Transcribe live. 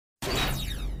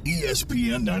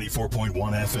ESPN 94.1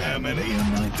 FM and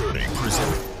AM 930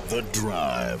 present The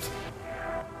Drive.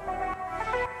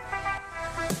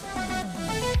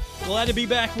 Glad to be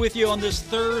back with you on this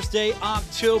Thursday,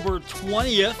 October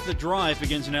 20th. The Drive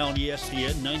begins now on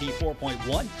ESPN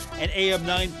 94.1 and AM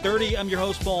 930. I'm your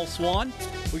host, Paul Swann.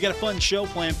 We got a fun show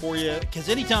planned for you because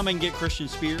anytime I can get Christian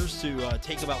Spears to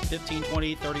take about 15,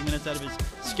 20, 30 minutes out of his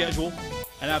schedule,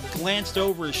 and I've glanced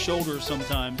over his shoulder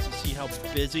sometimes to see how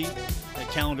busy that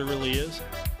calendar really is.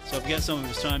 So I've got some of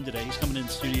his time today. He's coming in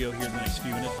the studio here in the next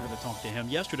few minutes. We're going to talk to him.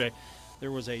 Yesterday,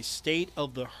 there was a State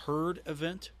of the Herd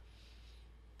event.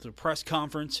 The press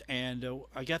conference, and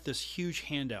I got this huge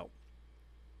handout.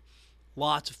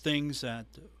 Lots of things that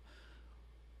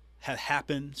have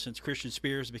happened since Christian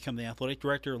Spears has become the athletic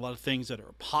director, a lot of things that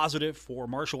are positive for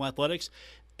Marshall Athletics,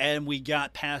 and we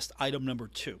got past item number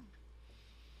 2.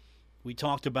 We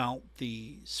talked about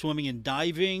the swimming and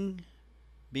diving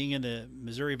being in the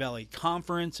Missouri Valley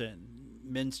Conference and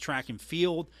men's track and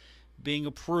field being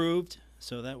approved.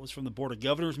 So that was from the Board of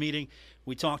Governors meeting.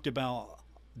 We talked about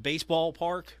baseball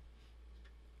park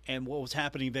and what was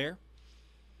happening there.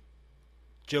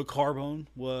 Joe Carbone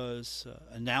was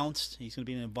announced. He's going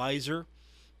to be an advisor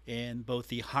in both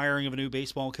the hiring of a new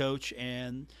baseball coach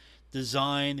and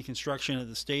design, the construction of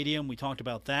the stadium. We talked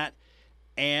about that,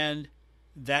 and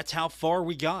that's how far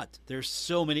we got. There's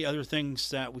so many other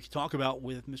things that we could talk about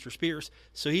with Mr. Spears.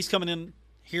 So he's coming in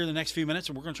here in the next few minutes,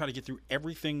 and we're going to try to get through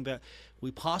everything that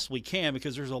we possibly can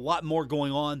because there's a lot more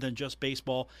going on than just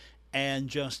baseball and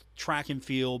just track and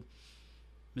field,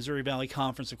 Missouri Valley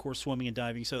Conference, of course, swimming and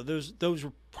diving. So those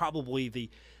were probably the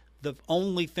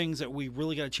only things that we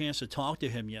really got a chance to talk to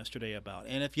him yesterday about.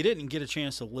 And if you didn't get a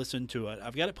chance to listen to it,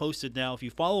 I've got it posted now. If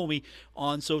you follow me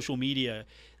on social media,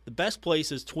 the best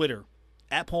place is Twitter,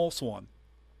 at Paul Swann.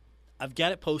 I've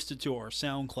got it posted to our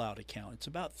SoundCloud account. It's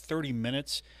about 30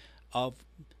 minutes of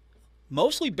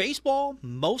mostly baseball,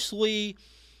 mostly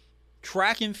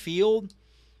track and field.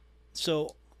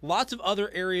 So lots of other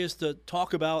areas to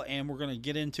talk about, and we're going to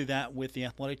get into that with the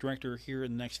athletic director here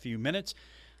in the next few minutes.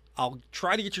 I'll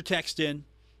try to get your text in.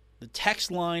 The text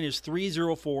line is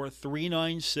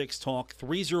 304-396-TALK,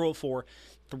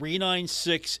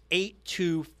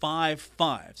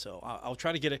 304-396-8255. So I'll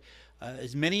try to get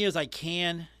as many as I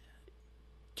can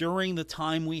during the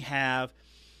time we have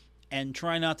and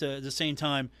try not to, at the same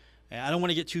time, I don't want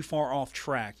to get too far off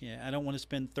track. I don't want to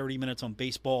spend 30 minutes on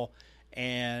baseball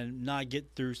and not get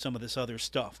through some of this other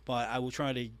stuff. But I will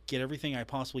try to get everything I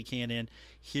possibly can in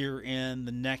here in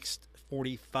the next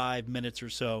 45 minutes or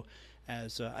so,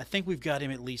 as I think we've got him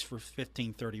at least for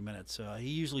 15, 30 minutes. He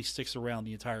usually sticks around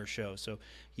the entire show. So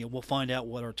we'll find out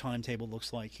what our timetable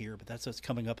looks like here, but that's what's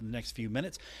coming up in the next few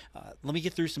minutes. Let me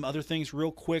get through some other things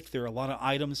real quick. There are a lot of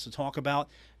items to talk about,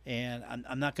 and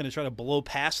I'm not going to try to blow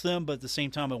past them, but at the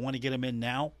same time, I want to get them in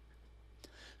now.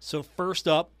 So first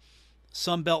up,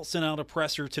 Sunbelt sent out a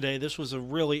presser today. This was a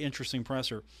really interesting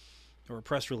presser, or a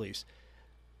press release.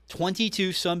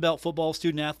 22 Sunbelt football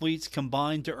student-athletes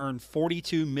combined to earn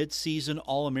 42 midseason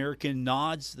All-American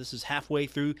nods. This is halfway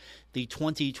through the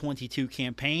 2022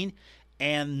 campaign.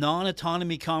 And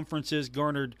non-autonomy conferences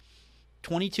garnered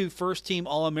 22 first-team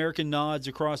All-American nods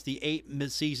across the 8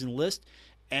 midseason list.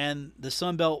 And the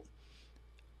Sunbelt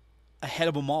ahead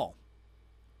of them all.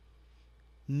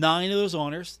 9 of those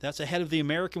honors. That's ahead of the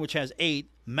American, which has 8.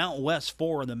 Mountain West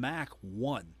 4, and the MAC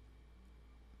 1.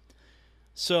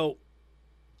 So,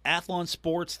 Athlon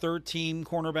Sports, third-team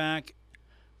cornerback.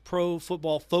 Pro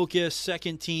Football Focus,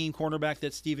 second-team cornerback.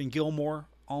 That's Stephen Gilmore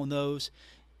on those.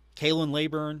 Kalen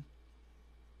Layburn,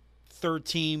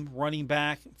 third-team running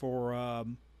back for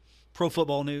Pro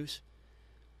Football News.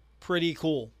 Pretty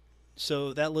cool.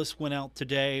 So that list went out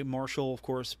today. Marshall, of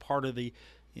course, part of the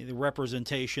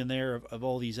representation there of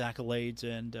all these accolades,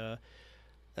 and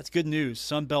that's good news.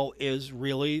 Sunbelt is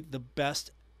really the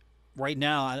best right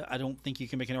now. I don't think you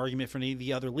can make an argument for any of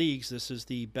the other leagues. This is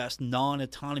the best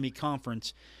non-autonomy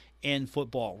conference in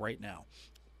football right now.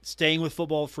 Staying with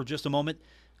football for just a moment,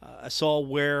 I saw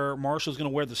where Marshall's going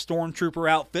to wear the Stormtrooper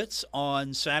outfits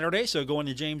on Saturday, so going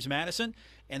to James Madison,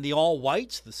 and the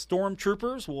all-whites, the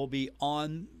Stormtroopers, will be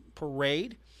on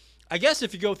parade. I guess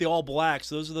if you go with the All Blacks,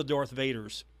 those are the Darth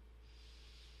Vaders.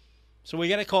 So we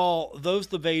got to call those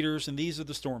the Vaders, and these are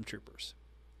the Stormtroopers.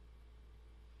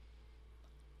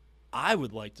 I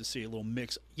would like to see a little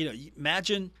mix.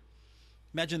 Imagine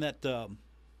that you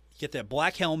get that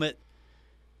black helmet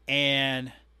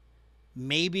and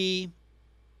maybe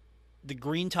the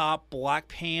green top, black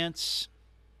pants,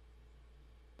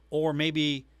 or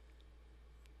maybe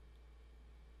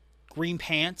green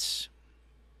pants,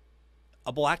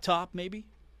 a black top maybe.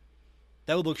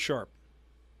 That would look sharp.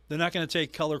 They're not going to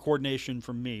take color coordination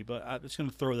from me, but I'm just going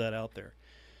to throw that out there.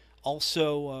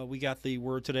 Also, we got the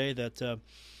word today that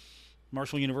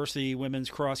Marshall University women's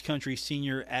cross-country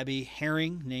senior Abby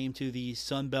Herring named to the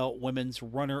Sun Belt Women's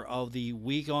Runner of the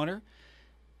Week honor.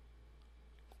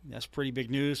 That's pretty big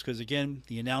news because, again,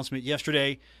 the announcement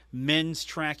yesterday, men's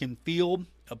track and field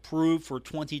approved for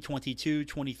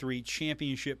 2022-23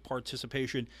 championship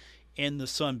participation in the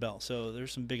Sun Belt. So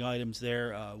there's some big items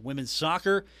there. Women's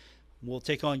soccer will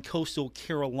take on Coastal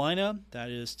Carolina.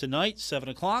 That is tonight, 7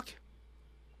 o'clock.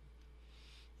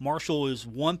 Marshall is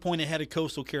 1 point ahead of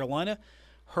Coastal Carolina.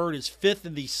 Hurd is 5th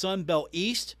in the Sun Belt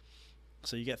East.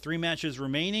 So you got 3 matches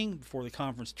remaining before the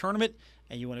conference tournament,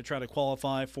 and you want to try to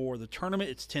qualify for the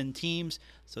tournament. It's 10 teams,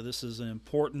 so this is an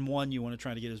important one. You want to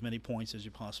try to get as many points as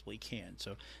you possibly can.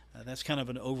 So that's kind of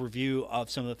an overview of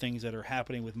some of the things that are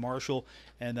happening with Marshall,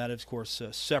 and that is, of course,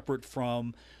 separate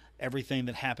from everything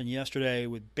that happened yesterday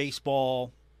with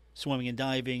baseball, swimming and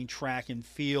diving, track and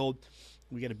field.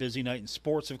 We got a busy night in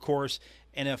sports, of course.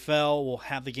 NFL will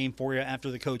have the game for you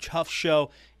after the Coach Huff show.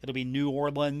 It'll be New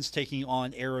Orleans taking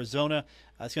on Arizona.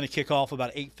 It's going to kick off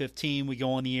about 8:15. We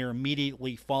go on the air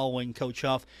immediately following Coach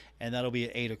Huff, and that'll be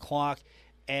at 8 o'clock.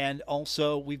 And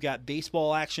also, we've got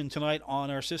baseball action tonight on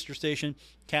our sister station,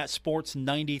 Cat Sports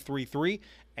 93.3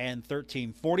 and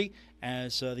 1340,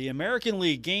 as the American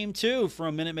League Game 2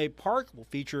 from Minute Maid Park will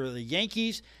feature the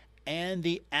Yankees and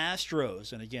the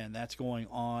Astros. And again, that's going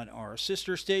on our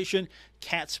sister station,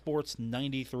 Cat Sports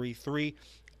 93.3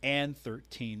 and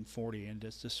 1340. And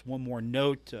just one more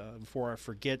note before I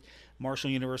forget,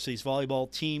 Marshall University's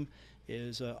volleyball team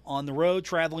is on the road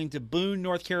traveling to Boone,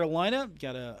 North Carolina.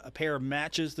 Got a pair of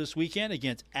matches this weekend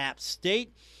against App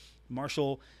State.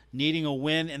 Marshall needing a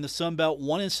win in the Sun Belt,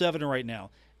 1-7 right now.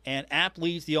 And App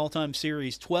leads the all-time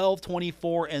series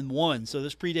 12-24-1. So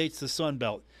this predates the Sun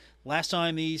Belt. Last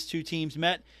time these two teams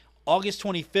met, August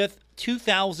 25th,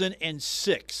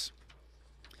 2006.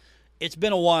 It's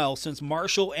been a while since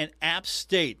Marshall and App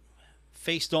State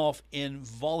faced off in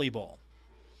volleyball.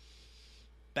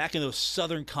 Back in those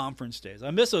Southern Conference days. I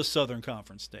miss those Southern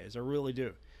Conference days. I really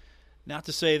do. Not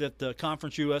to say that the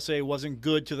Conference USA wasn't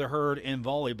good to the Herd in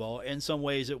volleyball. In some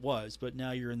ways it was. But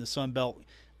now you're in the Sun Belt,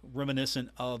 reminiscent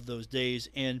of those days.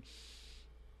 And,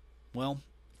 well,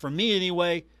 for me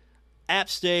anyway, App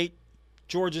State,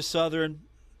 Georgia Southern,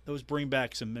 those bring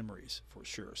back some memories for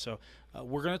sure. So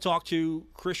we're going to talk to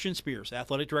Christian Spears,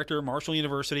 Athletic Director of Marshall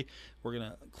University. We're going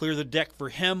to clear the deck for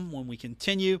him when we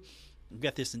continue. We've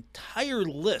got this entire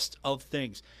list of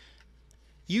things.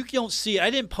 You don't see it. I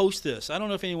didn't post this. I don't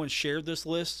know if anyone shared this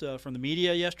list from the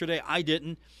media yesterday. I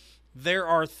didn't. There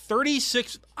are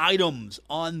 36 items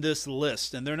on this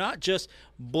list, and they're not just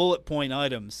bullet point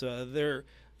items.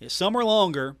 Some are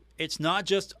longer. It's not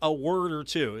just a word or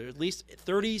two. At least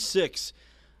 36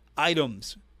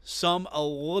 items. Some a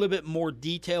little bit more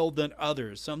detailed than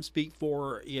others. Some speak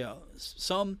for,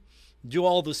 some do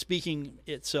all the speaking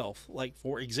itself. Like,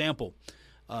 for example,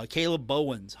 Caleb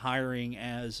Bowen's hiring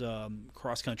as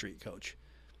cross-country coach.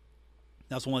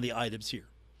 That's one of the items here.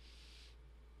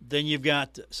 Then you've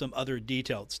got some other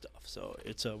detailed stuff. So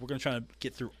we're going to try to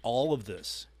get through all of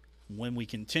this when we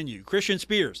continue. Christian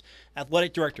Spears,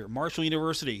 Athletic Director, Marshall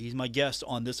University. He's my guest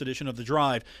on this edition of The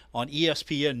Drive on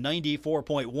ESPN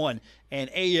 94.1 and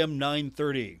AM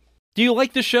 930. Do you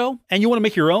like the show and you want to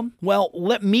make your own? Well,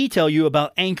 let me tell you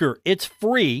about Anchor. It's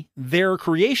free. There are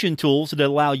creation tools that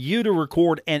allow you to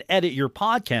record and edit your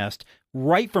podcast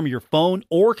right from your phone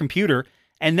or computer.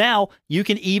 And now you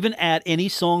can even add any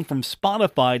song from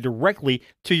Spotify directly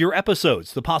to your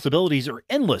episodes. The possibilities are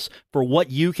endless for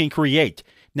what you can create.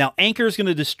 Now, Anchor is going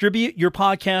to distribute your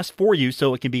podcast for you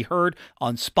so it can be heard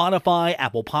on Spotify,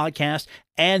 Apple Podcasts,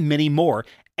 and many more.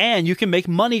 And you can make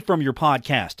money from your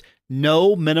podcast.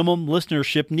 No minimum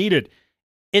listenership needed.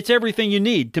 It's everything you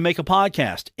need to make a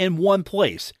podcast in one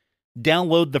place.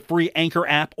 Download the free Anchor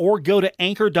app or go to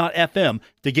anchor.fm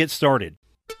to get started.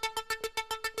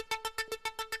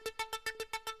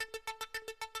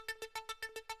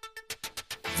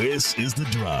 This is The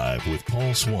Drive with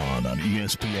Paul Swann on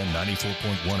ESPN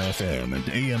 94.1 FM and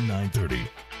AM 930.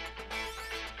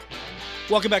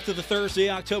 Welcome back to the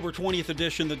Thursday, October 20th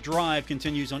edition. The Drive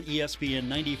continues on ESPN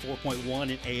 94.1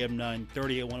 and AM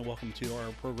 930. I want to welcome to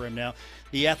our program now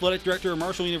the Athletic Director of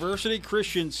Marshall University,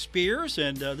 Christian Spears.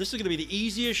 And this is going to be the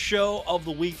easiest show of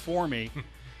the week for me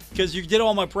because you did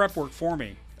all my prep work for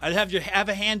me. I'd have you have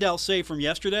a handout saved from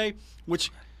yesterday,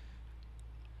 which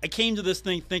I came to this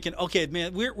thing thinking, okay,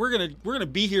 man, we're gonna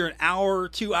be here an hour,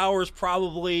 2 hours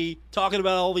probably, talking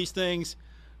about all these things.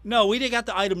 No, we got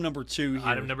the item number 2 here.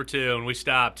 Item number 2, and we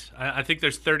stopped. I think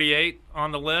there's 38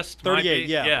 on the list. 38,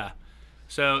 yeah. Yeah.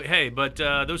 So, hey, but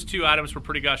those two items were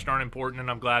pretty gosh darn important, and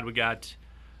I'm glad we got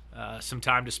some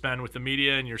time to spend with the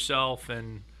media and yourself,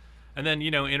 and then,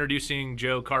 introducing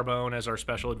Joe Carbone as our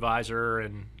special advisor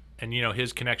and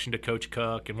his connection to Coach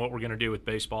Cook and what we're going to do with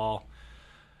baseball.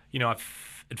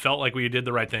 It felt like we did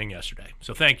the right thing yesterday.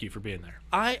 So thank you for being there.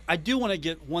 I do want to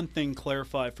get one thing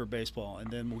clarified for baseball,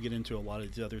 and then we'll get into a lot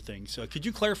of the other things. So could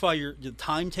you clarify your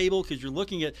timetable? Because you're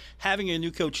looking at having a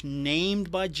new coach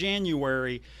named by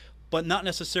January, but not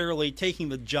necessarily taking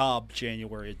the job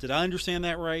January. Did I understand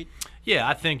that right? Yeah,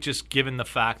 I think just given the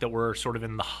fact that we're sort of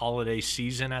in the holiday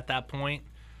season at that point,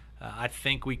 I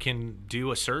think we can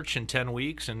do a search in 10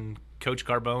 weeks, and Coach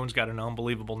Carbone's got an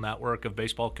unbelievable network of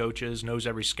baseball coaches, knows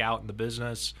every scout in the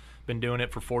business, been doing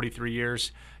it for 43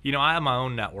 years. I have my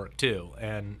own network too,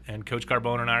 and Coach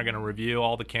Carbone and I are going to review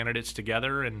all the candidates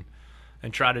together and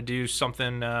try to do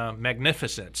something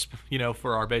magnificent,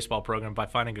 for our baseball program by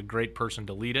finding a great person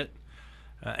to lead it.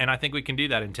 And I think we can do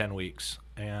that in 10 weeks.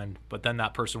 But then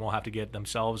that person will have to get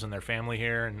themselves and their family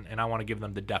here, and I want to give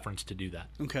them the deference to do that.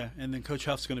 Okay, and then Coach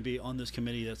Huff's going to be on this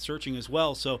committee that's searching as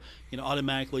well. So,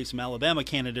 automatically some Alabama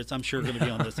candidates, I'm sure, are going to be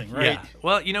on this thing, right? Yeah.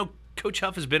 Well, Coach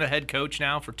Huff has been a head coach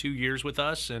now for 2 years with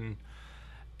us, and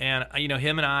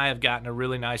him and I have gotten a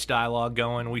really nice dialogue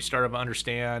going. We started to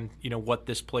understand, what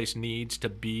this place needs to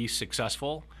be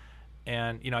successful.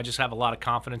 And, I just have a lot of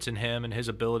confidence in him and his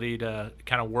ability to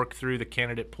kind of work through the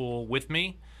candidate pool with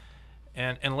me.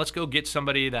 And let's go get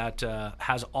somebody that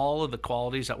has all of the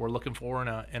qualities that we're looking for in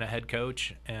a head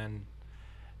coach and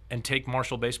take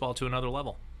Marshall baseball to another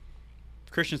level.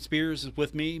 Christian Spears is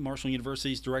with me, Marshall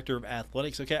University's Director of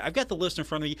Athletics. Okay, I've got the list in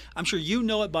front of me. I'm sure you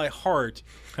know it by heart.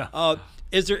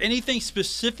 Is there anything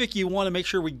specific you want to make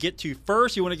sure we get to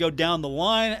first? You want to go down the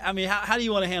line? I mean, how do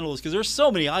you want to handle this? Because there's so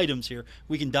many items here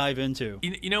we can dive into.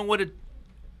 You know what?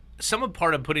 Some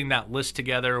part of putting that list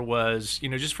together was,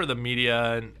 just for the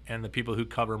media and the people who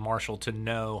cover Marshall to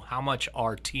know how much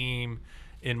our team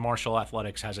in Marshall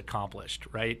athletics has accomplished,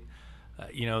 right?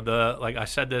 Like I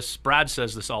said this, Brad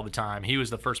says this all the time. He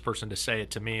was the first person to say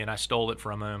it to me, and I stole it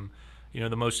from him.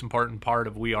 The most important part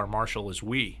of We Are Marshall is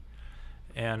we.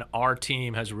 And our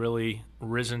team has really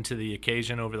risen to the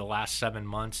occasion over the last 7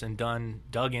 months and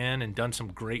dug in and done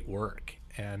some great work.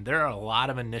 And there are a lot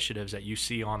of initiatives that you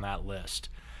see on that list.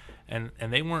 And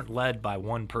they weren't led by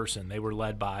one person. They were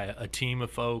led by a team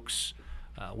of folks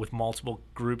with multiple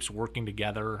groups working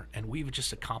together. And we've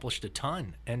just accomplished a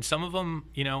ton. And some of them,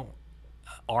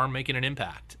 are making an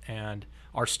impact. And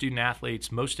our student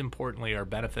athletes, most importantly, are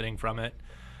benefiting from it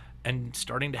and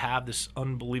starting to have this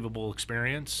unbelievable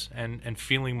experience and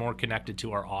feeling more connected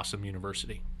to our awesome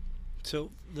university.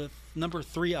 So the number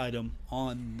 3 item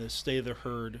on the State of the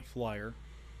Herd flyer,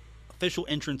 official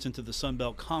entrance into the Sun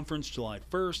Belt Conference July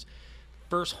 1st,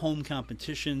 first home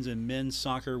competitions in men's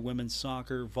soccer, women's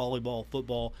soccer, volleyball,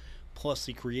 football, plus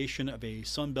the creation of a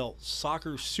Sun Belt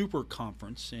Soccer Super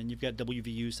Conference. And you've got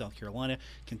WVU, South Carolina,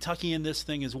 Kentucky in this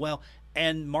thing as well.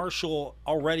 And Marshall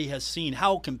already has seen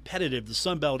how competitive the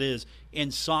Sun Belt is in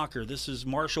soccer. This is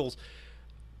Marshall's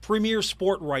premier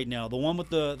sport right now, the one with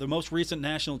the most recent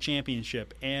national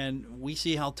championship. And we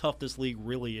see how tough this league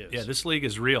really is. Yeah, this league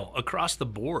is real. Across the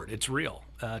board, it's real.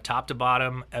 Top to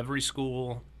bottom, every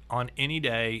school, on any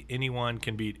day, anyone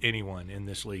can beat anyone in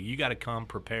this league. You got to come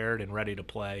prepared and ready to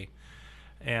play.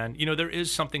 And, there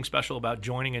is something special about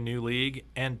joining a new league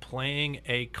and playing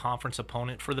a conference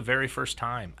opponent for the very first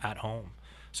time at home.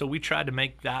 So we tried to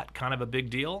make that kind of a big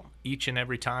deal each and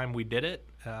every time we did it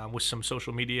with some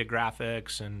social media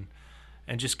graphics and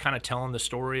just kind of telling the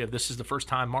story of this is the first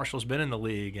time Marshall's been in the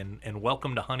league and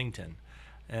welcome to Huntington.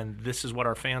 And this is what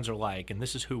our fans are like and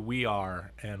this is who we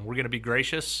are. And we're going to be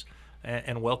gracious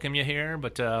and welcome you here,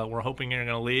 but we're hoping you're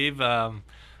going to leave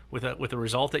with a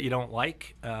result that you don't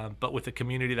like, but with a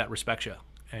community that respects you.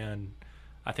 And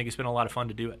I think it's been a lot of fun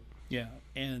to do it. Yeah,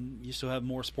 and you still have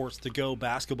more sports to go.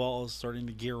 Basketball is starting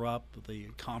to gear up. The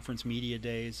conference media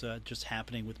days just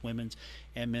happening with women's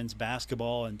and men's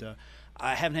basketball. And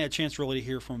I haven't had a chance really to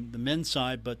hear from the men's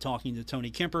side, but talking to Tony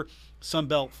Kemper,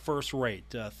 Sunbelt first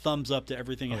rate, thumbs up to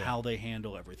everything and how they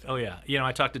handle everything. Oh, yeah.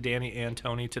 I talked to Danny and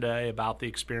Tony today about the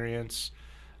experience.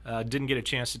 Didn't get a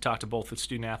chance to talk to both the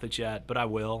student athletes yet, but I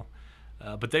will.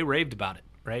 But they raved about it,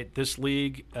 right? This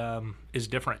league is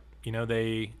different.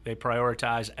 They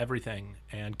prioritize everything.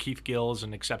 And Keith Gill is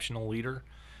an exceptional leader.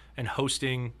 And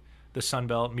hosting the Sun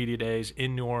Belt Media Days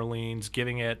in New Orleans,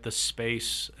 giving it the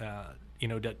space,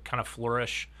 to kind of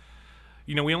flourish.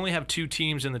 We only have 2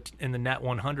 teams in the Net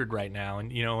 100 right now,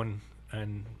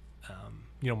 and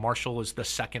Marshall is the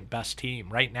second best team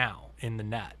right now in the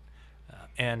Net.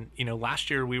 And last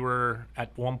year we were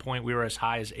at one point we were as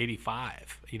high as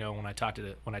 85. When I talked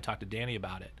to Danny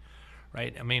about it,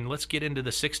 right? I mean, let's get into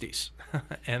the 60s,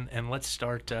 and let's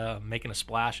start making a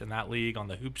splash in that league on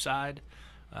the hoop side.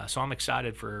 So I'm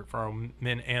excited for our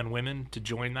men and women to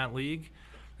join that league,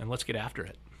 and let's get after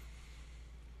it.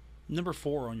 Number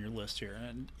 4 on your list here,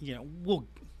 and we'll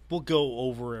go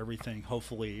over everything.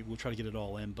 Hopefully, we'll try to get it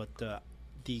all in. But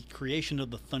the creation of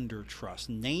the Thunder Trust,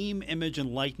 name, image, and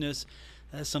likeness.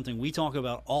 That's something we talk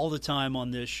about all the time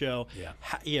on this show.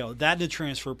 Yeah. That and the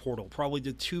transfer portal, probably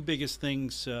the two biggest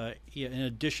things, in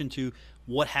addition to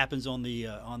what happens on the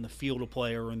field of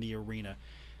play or in the arena.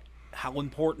 How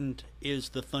important is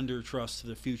the Thunder Trust to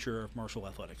the future of Marshall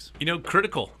athletics?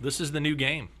 Critical. This is the new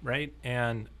game, right?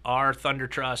 And our Thunder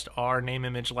Trust, our name,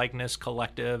 image, likeness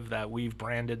collective that we've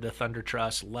branded the Thunder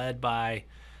Trust, led by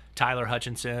Tyler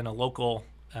Hutchinson, a local,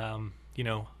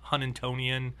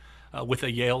 Huntingtonian with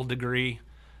a Yale degree.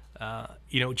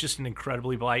 Just an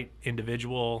incredibly bright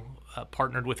individual,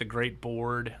 partnered with a great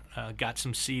board, got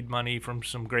some seed money from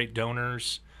some great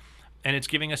donors. And it's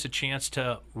giving us a chance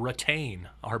to retain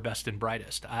our best and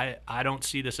brightest. I don't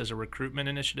see this as a recruitment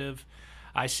initiative.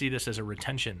 I see this as a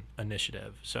retention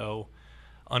initiative. So,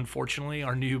 unfortunately,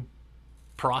 our new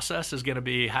process is going to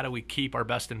be how do we keep our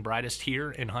best and brightest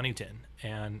here in Huntington?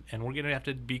 And we're going to have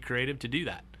to be creative to do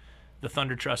that. The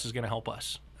Thunder Trust is going to help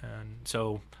us. And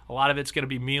so a lot of it's going to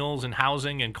be meals and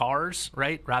housing and cars,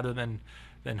 right, rather than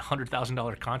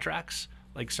 $100,000 contracts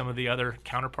like some of the other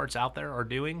counterparts out there are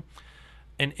doing.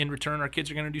 And in return, our kids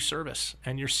are going to do service,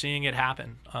 and you're seeing it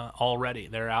happen already.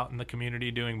 They're out in the community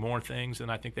doing more things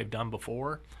than I think they've done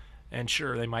before. And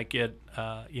sure, they might get,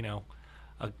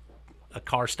 a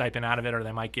car stipend out of it, or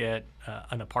they might get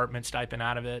an apartment stipend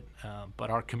out of it. But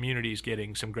our community is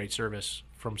getting some great service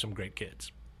from some great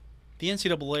kids. The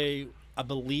NCAA, I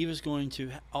believe, is going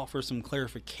to offer some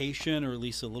clarification, or at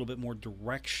least a little bit more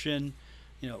direction.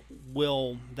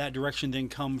 Will that direction then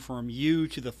come from you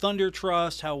to the Thunder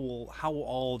Trust? How will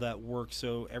all of that work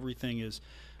so everything is,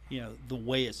 the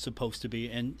way it's supposed to be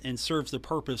and serves the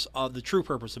purpose of the true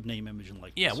purpose of name, image, and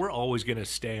likeness? Yeah, we're always going to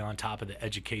stay on top of the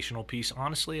educational piece.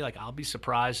 Honestly, I'll be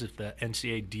surprised if the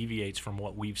NCAA deviates from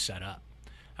what we've set up.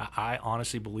 I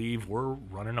honestly believe we're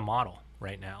running a model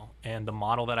right now, and the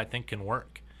model that I think can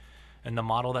work, and the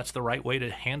model that's the right way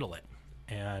to handle it.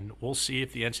 And we'll see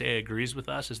if the NCAA agrees with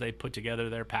us as they put together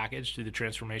their package to the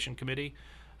Transformation Committee.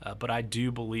 But I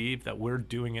do believe that we're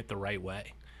doing it the right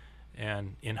way.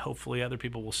 And hopefully other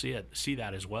people will see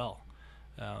that as well.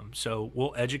 So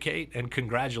we'll educate and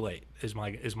congratulate is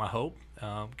my hope,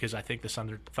 because I think the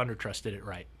Thunder Trust did it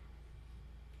right.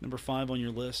 Number 5 on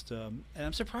your list, and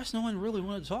I'm surprised no one really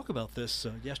wanted to talk about this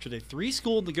yesterday.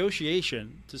 3-school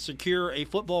negotiation to secure a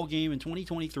football game in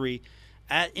 2023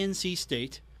 at NC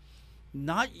State.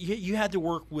 You had to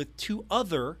work with 2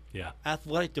 other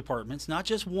athletic departments, not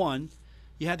just one.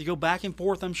 You had to go back and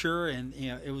forth, I'm sure, and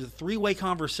it was a 3-way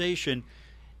conversation.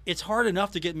 It's hard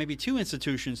enough to get maybe 2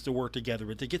 institutions to work together,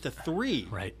 but to get to 3,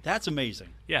 right? That's amazing.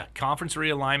 Yeah, conference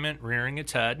realignment rearing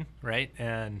its head, right?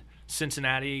 And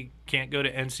Cincinnati can't go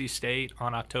to NC State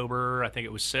on October, I think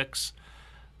it was 6,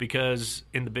 because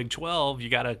in the Big 12 you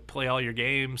got to play all your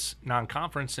games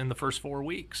non-conference in the first 4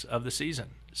 weeks of the season.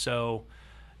 So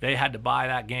they had to buy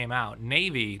that game out.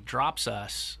 Navy drops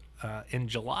us in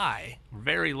July,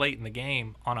 very late in the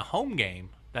game, on a home game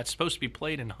that's supposed to be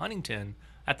played in Huntington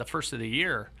at the first of the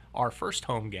year, our first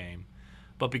home game.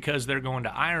 But because they're going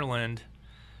to Ireland,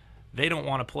 they don't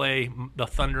want to play the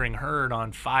Thundering Herd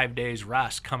on 5 days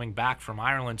rest coming back from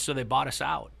Ireland, so they bought us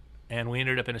out. And we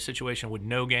ended up in a situation with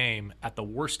no game at the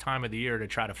worst time of the year to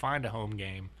try to find a home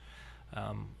game.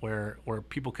 Where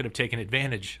people could have taken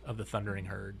advantage of the Thundering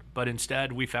Herd. But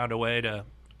instead, we found a way to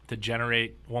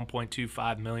generate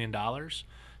 $1.25 million,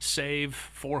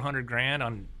 save $400,000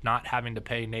 on not having to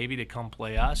pay Navy to come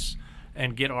play us,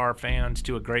 and get our fans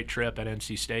to a great trip at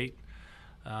NC State.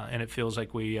 And it feels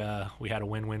like we had a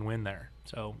win-win-win there.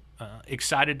 So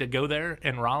excited to go there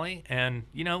in Raleigh, and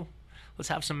let's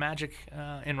have some magic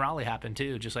in Raleigh happen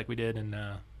too, just like we did in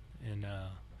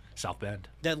South Bend.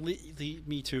 That leads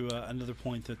me to another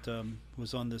point that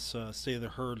was on this State of the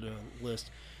Herd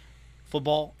list.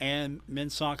 Football and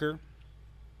men's soccer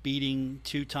beating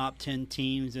 2 top 10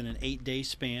 teams in an 8-day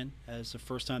span, as the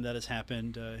first time that has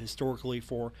happened historically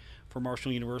for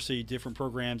Marshall University. Different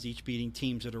programs, each beating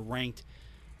teams that are ranked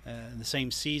in the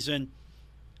same season.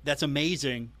 That's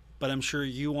amazing, but I'm sure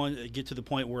you want to get to the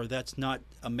point where that's not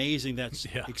amazing, that's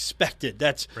expected.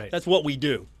 That's what we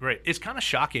do. Right. It's kind of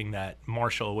shocking that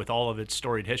Marshall, with all of its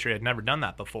storied history, had never done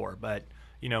that before. But,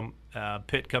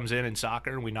 Pitt comes in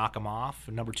soccer and we knock them off,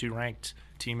 a number 2 ranked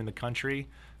team in the country.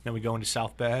 Then we go into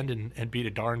South Bend and beat a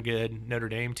darn good Notre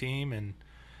Dame team.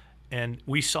 And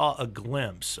we saw a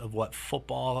glimpse of what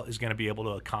football is going to be able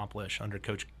to accomplish under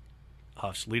Coach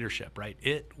Huff's leadership, right?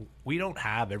 We don't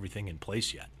have everything in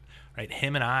place yet, right?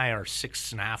 Him and I are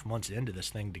 6.5 months into this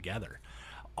thing together.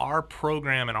 Our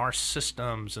program and our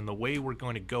systems and the way we're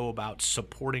going to go about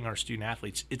supporting our student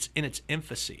athletes, it's in its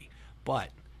infancy, but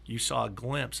you saw a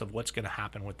glimpse of what's going to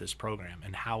happen with this program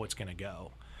and how it's going to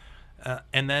go.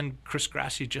 And then Chris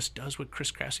Grassi just does what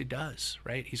Chris Grassi does,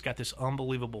 right? He's got this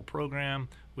unbelievable program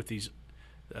with these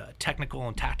technical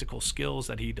and tactical skills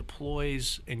that he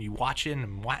deploys, and you watch it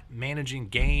and managing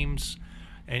games,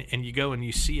 and you go and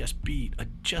you see us beat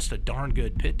just a darn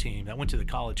good Pitt team that went to the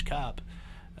College Cup,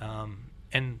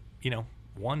 and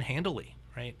won handily,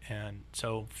 right? And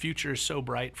so future is so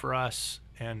bright for us,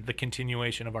 and the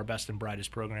continuation of our best and brightest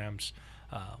programs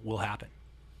will happen.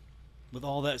 With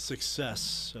all that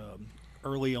success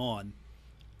early on,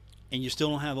 and you still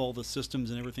don't have all the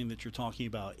systems and everything that you're talking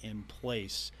about in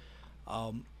place,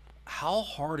 how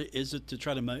hard is it to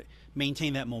try to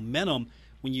maintain that momentum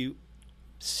when you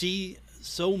see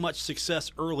so much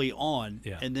success early on,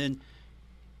 and then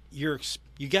you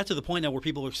got to the point now where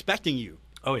people are expecting you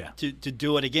to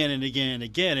do it again and again and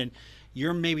again, and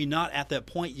you're maybe not at that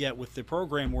point yet with the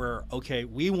program where, okay,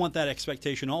 we want that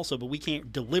expectation also, but we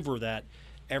can't deliver that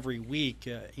every week.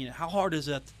 How hard is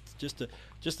that just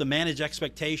to manage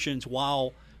expectations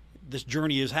while this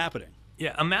journey is happening?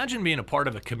 Yeah, imagine being a part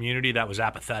of a community that was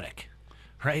apathetic,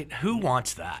 right? Who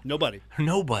wants that?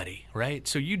 Nobody, right?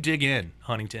 So you dig in,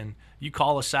 Huntington. You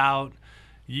call us out.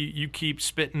 You keep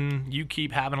spitting. You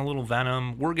keep having a little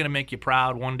venom. We're going to make you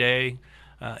proud one day.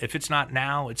 If it's not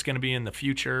now, it's going to be in the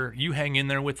future. You hang in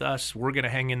there with us. We're going to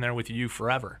hang in there with you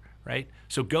forever, right?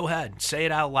 So go ahead. Say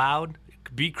it out loud.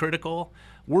 Be critical.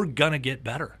 We're going to get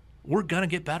better.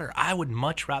 I would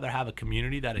much rather have a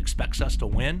community that expects us to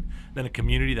win than a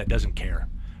community that doesn't care,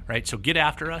 right? So get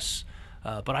after us,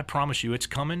 but I promise you it's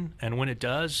coming, and when it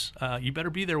does, you better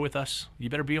be there with us. You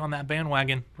better be on that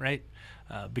bandwagon, right?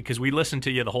 Because we listened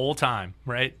to you the whole time,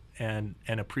 right? And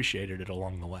appreciated it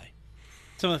along the way.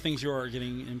 Some of the things you are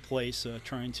getting in place,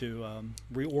 trying to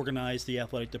reorganize the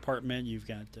athletic department. You've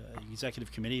got an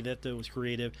executive committee that was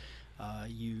creative.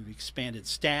 You've expanded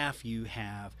staff. You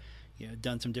have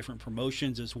done some different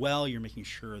promotions as well. You're making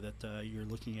sure that you're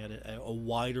looking at a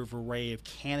wider array of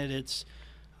candidates.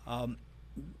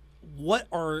 What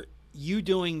are you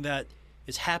doing that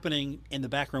is happening in the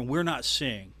background we're not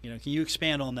seeing? Can you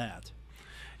expand on that?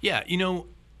 Yeah,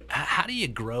 how do you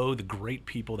grow the great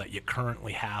people that you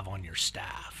currently have on your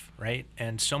staff, right?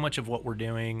 And so much of what we're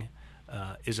doing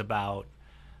is about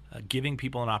giving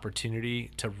people an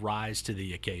opportunity to rise to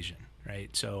the occasion,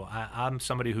 right? So I'm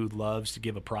somebody who loves to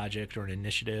give a project or an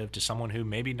initiative to someone who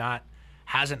maybe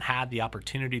hasn't had the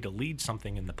opportunity to lead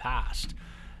something in the past.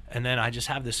 And then I just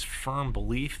have this firm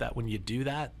belief that when you do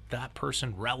that, that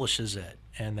person relishes it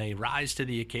and they rise to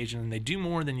the occasion and they do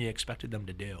more than you expected them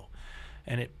to do.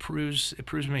 And it proves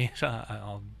me,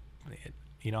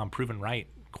 I'm proven right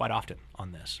quite often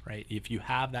on this, right? If you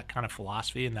have that kind of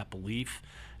philosophy and that belief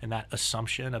and that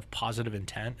assumption of positive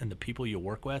intent in the people you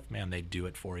work with, man, they do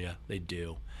it for you. They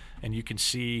do. And you can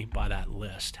see by that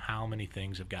list how many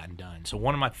things have gotten done. So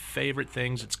one of my favorite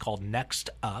things, it's called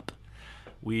Next Up.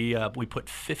 We put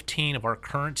 15 of our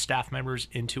current staff members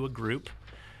into a group,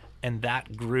 and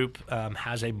that group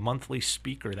has a monthly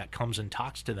speaker that comes and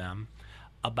talks to them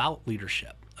about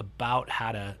leadership, about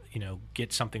how to,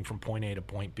 get something from point A to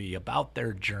point B, about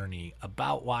their journey,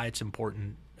 about why it's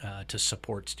important to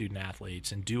support student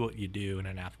athletes and do what you do in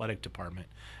an athletic department.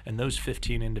 And those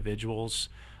 15 individuals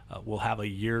will have a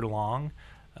year long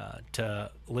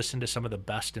to listen to some of the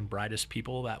best and brightest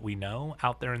people that we know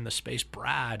out there in the space.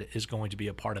 Brad is going to be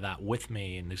a part of that with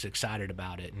me and is excited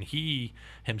about it. And he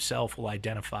himself will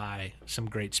identify some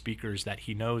great speakers that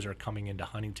he knows are coming into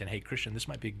Huntington. Hey, Christian, this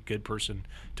might be a good person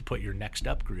to put your Next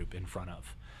Up group in front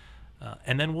of.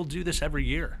 And then we'll do this every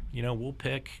year. We'll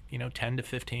pick, 10 to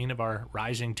 15 of our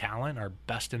rising talent, our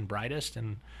best and brightest,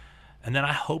 and then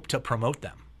I hope to promote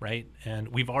them. Right. And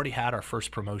we've already had our first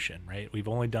promotion, right? We've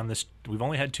only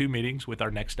had 2 meetings with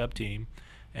our Next Up team,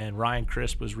 and Ryan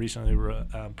Crisp was recently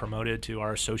promoted to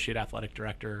our associate athletic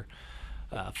director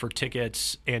for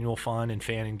tickets, annual fund, and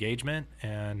fan engagement.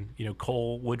 And,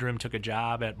 Cole Woodrum took a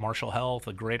job at Marshall Health,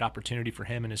 a great opportunity for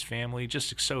him and his family.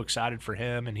 Just so excited for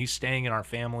him. And he's staying in our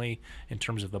family in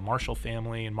terms of the Marshall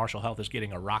family, and Marshall Health is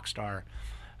getting a rock star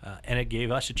And it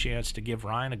gave us a chance to give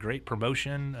Ryan a great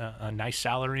promotion, a nice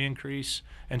salary increase,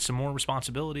 and some more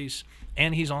responsibilities.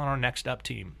 And he's on our next up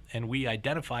team. And we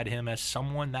identified him as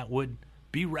someone that would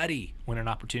be ready when an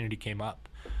opportunity came up.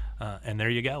 And there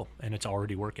you go. And it's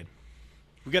already working.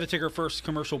 We've got to take our first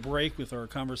commercial break with our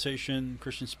conversation.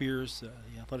 Christian Spears,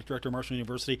 the athletic director of Marshall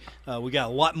University. We got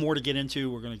a lot more to get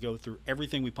into. We're going to go through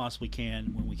everything we possibly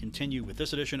can when we continue with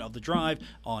this edition of The Drive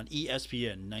on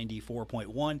ESPN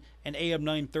 94.1 and AM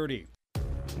 930.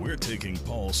 We're taking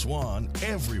Paul Swann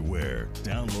everywhere.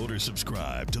 Download or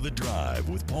subscribe to The Drive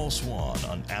with Paul Swann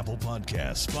on Apple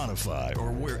Podcasts, Spotify,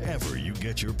 or wherever you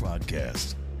get your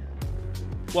podcasts.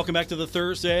 Welcome back to the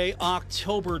Thursday,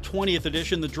 October 20th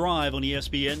edition, The Drive on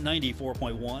ESPN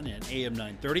 94.1 and AM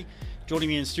 930. Joining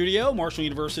me in studio, Marshall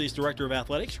University's Director of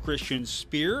Athletics, Christian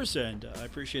Spears, and I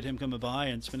appreciate him coming by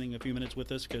and spending a few minutes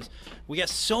with us because we got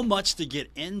so much to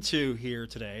get into here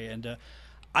today. And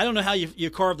I don't know how you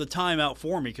carved the time out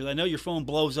for me because I know your phone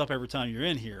blows up every time you're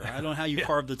in here. I don't know how you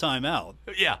carved the time out.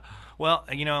 Yeah. Well,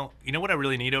 you know what I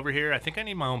really need over here? I think I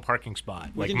need my own parking spot,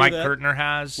 like can Mike do that. Kurtner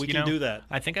has. We can do that.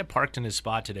 I think I parked in his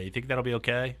spot today. You think that'll be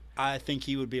okay? I think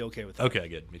he would be okay with that. Okay,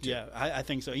 good. Me too. Yeah, I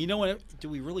think so. You know what? Do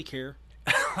we really care?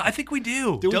 I think we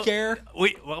do. Do we care?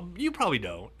 Well, you probably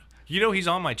don't. You know he's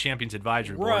on my Champions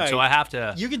Advisory Board, Right. so I have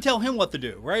to. You can tell him what to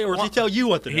do, right? Or does he tell you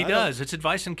what to do? He does. It's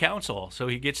advice and counsel, so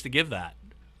he gets to give that.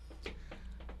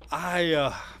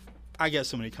 I got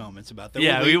so many comments about that.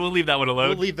 Yeah, we will leave that one alone.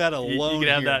 We'll leave that alone. You can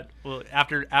have here. that. Well,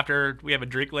 after we have a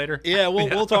drink later. Yeah,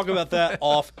 we'll talk about that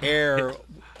off air.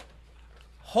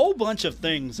 Whole bunch of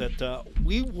things that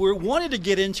we wanted to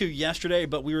get into yesterday,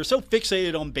 but we were so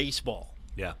fixated on baseball.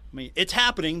 Yeah. I mean, it's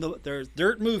happening. There's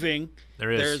dirt moving.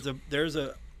 There is. There's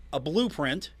a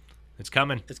blueprint. It's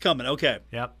coming. It's coming. Okay.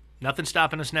 Yep. Nothing's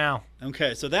stopping us now.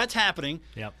 Okay, so that's happening.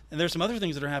 Yep. And there's some other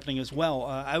things that are happening as well.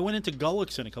 I went into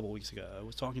Gullickson a couple weeks ago. I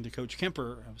was talking to Coach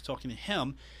Kemper. I was talking to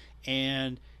him,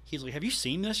 and he's like, "Have you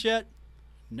seen this yet?"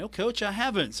 No, Coach, I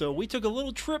haven't. So we took a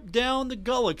little trip down to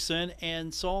Gullickson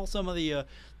and saw some of the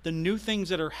new things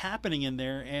that are happening in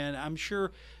there, and I'm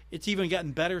sure it's even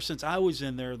gotten better since I was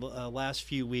in there the last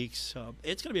few weeks.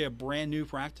 It's going to be a brand new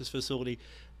practice facility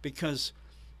because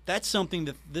that's something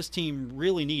that this team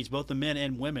really needs, both the men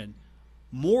and women.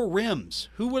 More rims.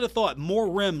 Who would have thought more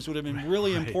rims would have been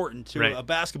really important to a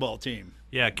basketball team?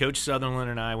 Yeah, Coach Sutherland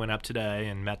and I went up today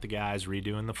and met the guys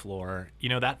redoing the floor. You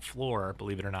know, that floor,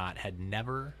 believe it or not, had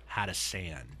never had a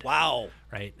sand. Wow.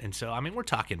 Right? And so, I mean, we're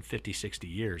talking 50, 60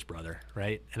 years, brother,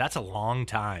 right? And that's a long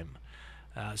time.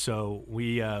 So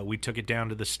we took it down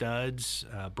to the studs,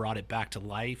 brought it back to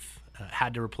life.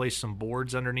 Had to replace some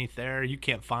boards underneath there. You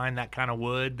can't find that kind of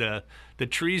wood. The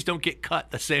trees don't get cut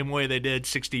the same way they did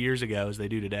 60 years ago as they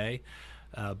do today.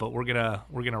 But we're gonna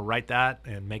right that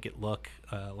and make it look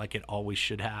like it always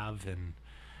should have, and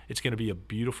it's gonna be a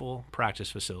beautiful practice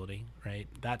facility. Right,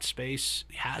 that space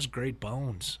has great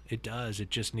bones. It does. It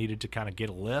just needed to kind of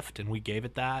get a lift, and we gave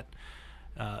it that.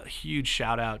 Huge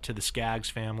shout out to the Skaggs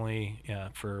family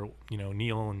for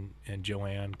Neil and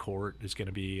Joanne Court is going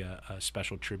to be a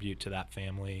special tribute to that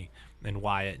family, and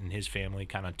Wyatt and his family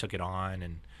kind of took it on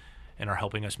and are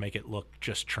helping us make it look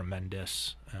just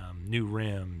tremendous. New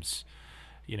rims,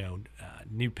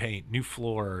 new paint, new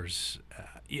floors,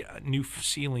 new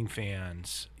ceiling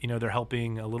fans. They're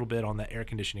helping a little bit on the air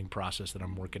conditioning process that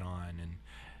I'm working on,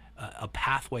 and a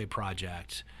pathway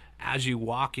project. As you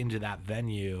walk into that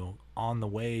venue on the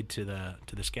way to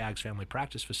the Skaggs family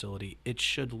practice facility, it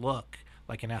should look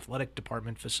like an athletic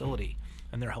department facility,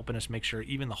 and they're helping us make sure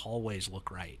even the hallways look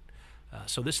right.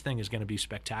 So this thing is going to be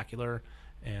spectacular,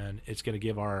 and it's going to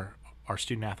give our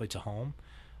student athletes a home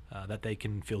that they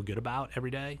can feel good about every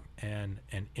day and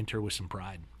enter with some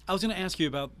pride. I was going to ask you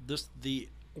about the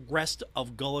rest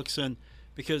of Gullickson,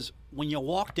 because when you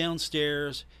walk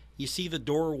downstairs, you see the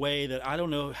doorway that I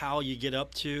don't know how you get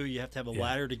up to. You have to have a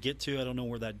ladder to get to. I don't know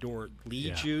where that door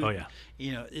leads you. Oh, yeah.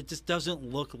 It just doesn't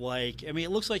look like – I mean, it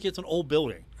looks like it's an old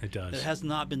building. It does. That has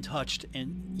not been touched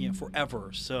in forever.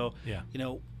 So,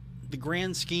 the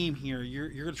grand scheme here, you're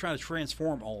going to try to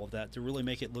transform all of that to really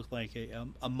make it look like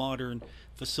a modern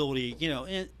facility,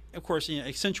 and, of course,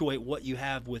 accentuate what you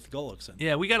have with Gullickson.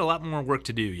 Yeah, we got a lot more work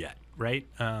to do yet, right?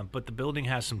 But the building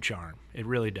has some charm. It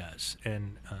really does.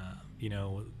 And,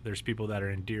 there's people that are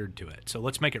endeared to it. So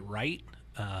let's make it right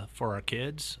for our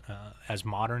kids, as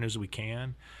modern as we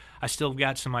can. I still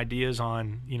got some ideas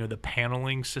on, the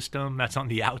paneling system that's on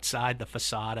the outside, the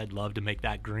facade. I'd love to make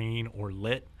that green or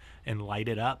lit and light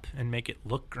it up and make it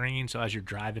look green. So as you're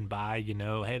driving by,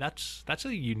 hey, that's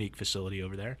a unique facility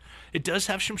over there. It does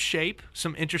have some shape,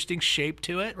 some interesting shape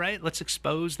to it, right? Let's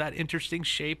expose that interesting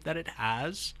shape that it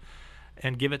has.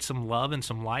 and give it some love and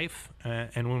some life.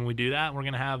 And when we do that, we're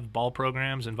going to have ball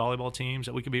programs and volleyball teams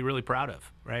that we can be really proud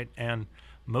of, right? And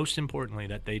most importantly,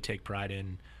 that they take pride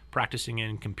in practicing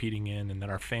in, competing in, and that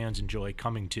our fans enjoy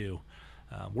coming to.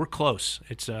 We're close.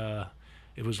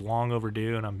 It was long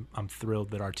overdue, and I'm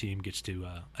thrilled that our team gets to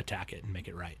attack it and make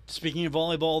it right. Speaking of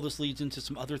volleyball, this leads into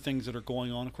some other things that are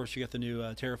going on. Of course, you got the new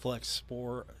TerraFlex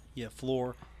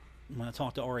floor. When I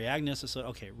talked to Ari Agnes, I said,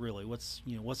 "Okay, really, what's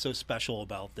so special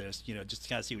about this? Just to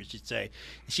kind of see what she'd say."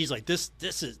 And she's like,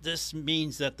 "This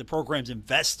means that the program's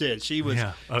invested. She was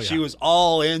she was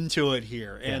all into it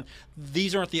here, and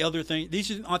these aren't the other things.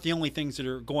 These aren't the only things that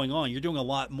are going on. You're doing a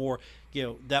lot more,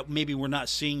 that maybe we're not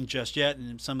seeing just yet,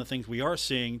 and some of the things we are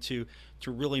seeing to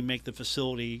really make the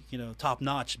facility, top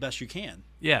notch best you can."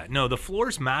 Yeah, no, the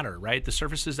floors matter, right? The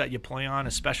surfaces that you play on,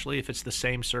 especially if it's the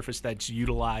same surface that's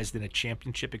utilized in a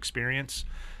championship experience.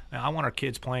 I want our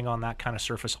kids playing on that kind of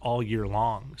surface all year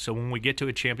long. So when we get to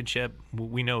a championship,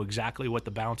 we know exactly what the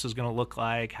bounce is going to look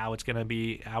like, how it's going to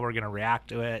be, how we're going to react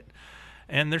to it.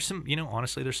 And there's some,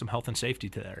 honestly, there's some health and safety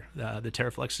to there. The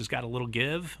TerraFlex has got a little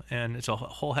give, and it's a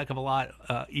whole heck of a lot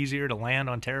easier to land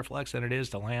on TerraFlex than it is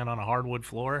to land on a hardwood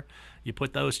floor. You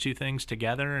put those two things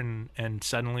together, and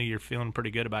suddenly you're feeling pretty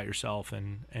good about yourself,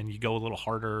 and you go a little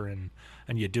harder, and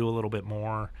you do a little bit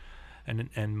more.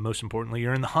 And most importantly,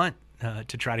 you're in the hunt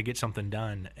to try to get something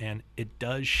done. And it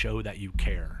does show that you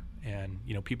care. And,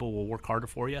 people will work harder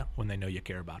for you when they know you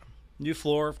care about them. New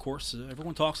floor, of course.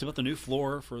 Everyone talks about the new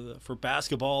floor for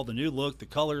basketball, the new look, the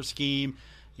color scheme.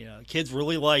 Kids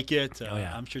really like it.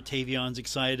 I'm sure Tavion's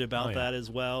excited about that as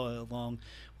well, along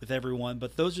with everyone.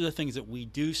 But those are the things that we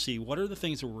do see. What are the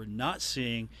things that we're not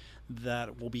seeing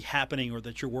that will be happening or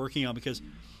that you're working on? Because,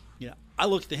 I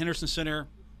look at the Henderson Center.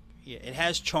 It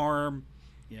has charm.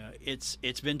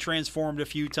 It's been transformed a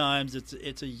few times.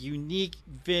 It's a unique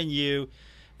venue.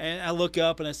 And I look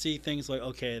up and I see things like,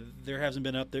 okay, there hasn't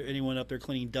been anyone up there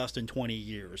cleaning dust in 20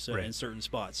 years in certain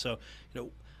spots. So,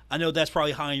 I know that's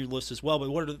probably high on your list as well.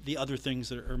 But what are the other things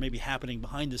that are maybe happening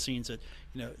behind the scenes that,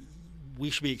 we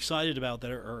should be excited about that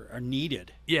are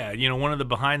needed? Yeah, one of the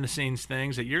behind-the-scenes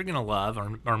things that you're going to love,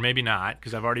 or maybe not,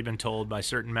 because I've already been told by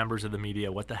certain members of the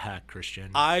media, what the heck, Christian?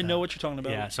 I know what you're talking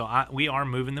about. Yeah, so we are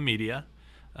moving the media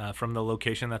from the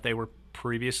location that they were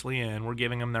previously in. We're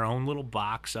giving them their own little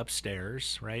box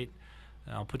upstairs, right?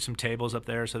 I'll put some tables up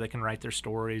there so they can write their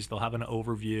stories. They'll have an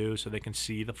overview so they can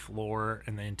see the floor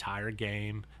and the entire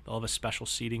game. They'll have a special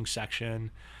seating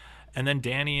section. And then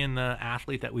Danny and the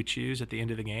athlete that we choose at the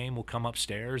end of the game will come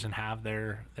upstairs and have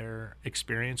their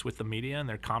experience with the media and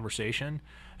their conversation.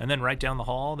 And then right down the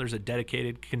hall, there's a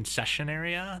dedicated concession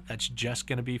area that's just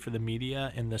going to be for the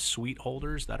media and the suite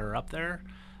holders that are up there.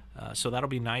 So that'll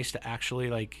be nice to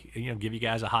actually give you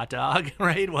guys a hot dog,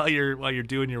 right, while you're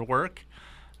doing your work.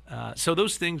 So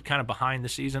those things kind of behind the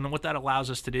scenes, and what that allows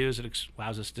us to do is it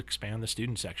allows us to expand the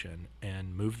student section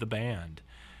and move the band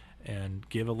and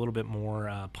give a little bit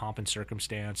more pomp and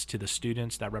circumstance to the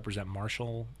students that represent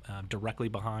Marshall directly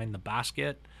behind the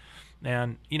basket.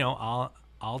 And,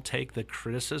 I'll take the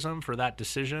criticism for that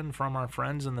decision from our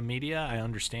friends in the media. I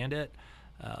understand it.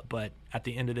 But at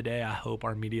the end of the day, I hope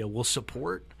our media will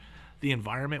support the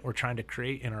environment we're trying to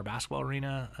create in our basketball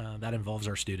arena that involves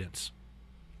our students.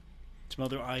 Some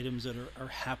other items that are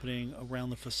happening around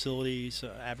the facilities,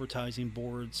 advertising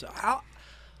boards.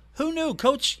 Who knew?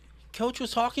 Coach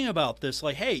was talking about this.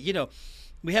 Like, hey,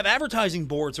 we have advertising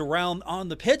boards around on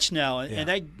the pitch now, and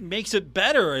that makes it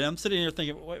better. And I'm sitting here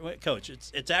thinking, wait, Coach,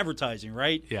 it's advertising,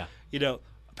 right? Yeah.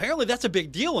 Apparently that's a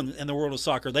big deal in the world of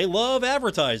soccer. They love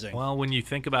advertising. Well, when you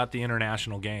think about the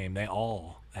international game, they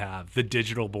all have the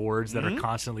digital boards that are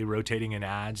constantly rotating in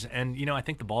ads. And, I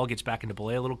think the ball gets back into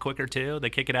play a little quicker, too. They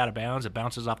kick it out of bounds. It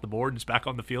bounces off the board and it's back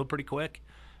on the field pretty quick.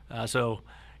 So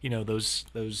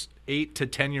those 8 to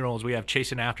 10-year-olds we have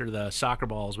chasing after the soccer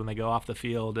balls when they go off the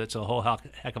field, it's a whole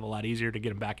heck of a lot easier to get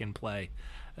them back in play.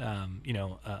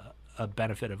 A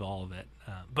benefit of all of it.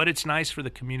 But it's nice for the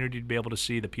community to be able to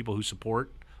see the people who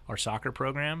support our soccer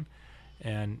program.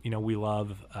 And, we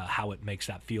love how it makes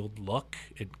that field look.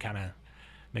 It kind of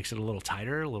makes it a little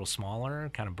tighter, a little smaller,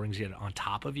 kind of brings it on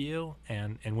top of you.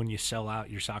 And when you sell out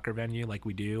your soccer venue like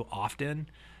we do often,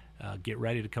 get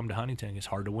ready to come to Huntington. It's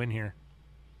hard to win here.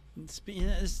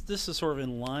 This is sort of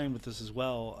in line with this as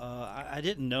well. I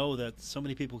didn't know that so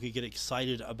many people could get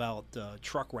excited about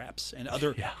truck wraps and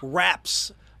other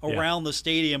wraps around the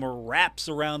stadium or wraps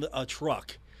around a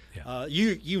truck. Yeah.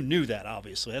 You knew that,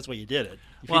 obviously. That's why you did it.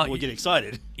 People would get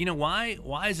excited.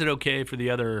 Why is it okay for the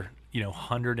other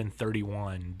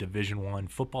 131 Division I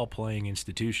football playing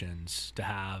institutions to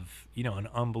have, an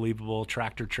unbelievable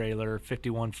tractor trailer,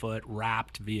 51-foot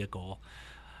wrapped vehicle,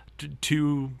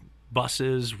 two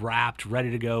buses wrapped, ready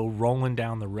to go, rolling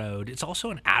down the road. It's also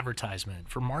an advertisement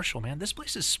for Marshall, man. This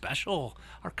place is special.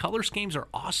 Our color schemes are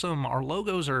awesome. Our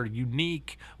logos are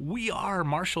unique.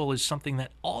 Marshall is something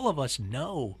that all of us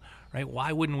know, right?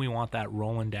 Why wouldn't we want that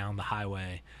rolling down the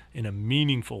highway in a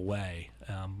meaningful way,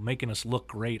 making us look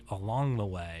great along the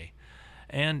way?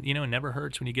 And, it never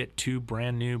hurts when you get two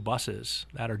brand new buses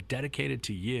that are dedicated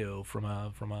to you from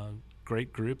a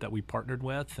great group that we partnered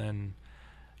with. And,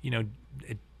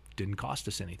 it didn't cost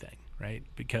us anything, right?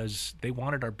 Because they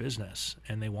wanted our business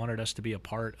and they wanted us to be a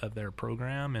part of their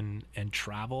program and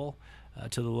travel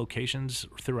to the locations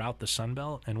throughout the Sun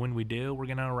Belt. And when we do, we're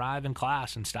going to arrive in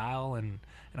class and style. And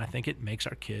I think it makes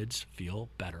our kids feel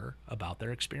better about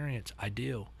their experience. I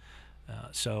do.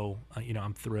 So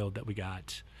I'm thrilled that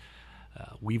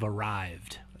we've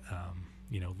arrived,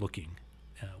 looking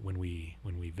when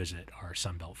we visit our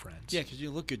Sun Belt friends. Yeah, because you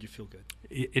look good, you feel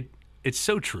good. It's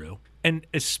so true, and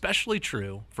especially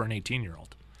true for an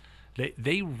 18-year-old.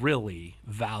 They really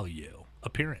value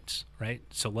appearance, right?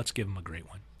 So let's give them a great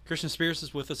one. Christian Spears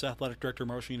is with us, Athletic Director of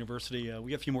Marshall University. We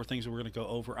got a few more things that we're going to go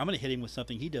over. I'm going to hit him with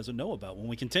something he doesn't know about when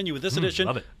we continue with this edition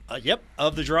love it.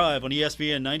 Of The Drive on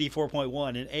ESPN 94.1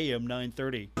 and AM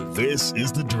 930. This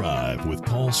is The Drive with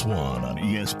Paul Swann on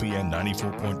ESPN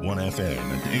 94.1 FM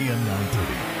and AM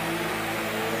 930.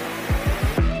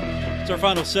 It's our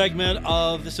final segment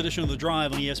of this edition of The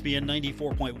Drive on ESPN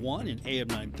 94.1 and AM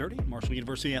 930. Marshall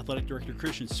University Athletic Director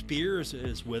Christian Spears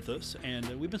is with us, and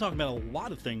we've been talking about a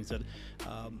lot of things that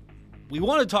we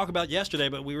wanted to talk about yesterday,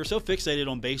 but we were so fixated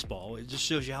on baseball. It just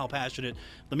shows you how passionate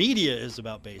the media is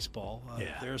about baseball.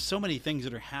 There are so many things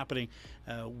that are happening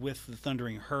with the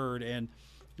Thundering Herd, and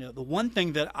the one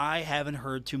thing that I haven't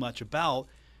heard too much about,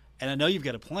 and I know you've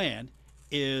got a plan,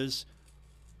 is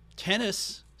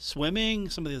tennis, swimming,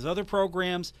 some of these other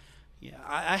programs. Yeah,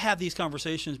 I have these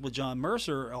conversations with John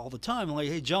Mercer all the time. I'm like,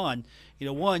 hey, John,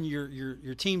 one,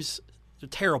 your teams are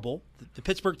terrible. The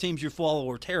Pittsburgh teams you follow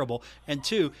are terrible. And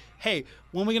two, hey,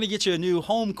 when are we going to get you a new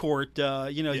home court?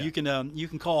 You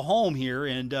can call home here.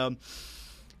 And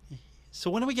so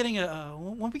when are we getting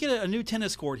a new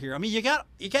tennis court here? I mean, you got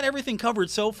everything covered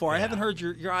so far. Yeah. I haven't heard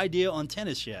your idea on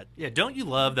tennis yet. Yeah, don't you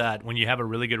love that when you have a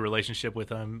really good relationship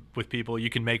with people, you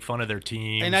can make fun of their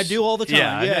teams? And I do all the time.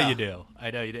 Yeah, I know you do.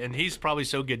 And he's probably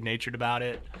so good-natured about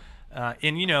it.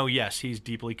 Yes, he's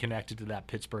deeply connected to that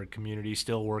Pittsburgh community.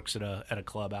 Still works at a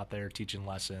club out there teaching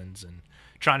lessons and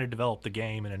trying to develop the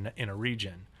game in a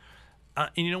region.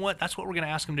 And you know what? That's what we're going to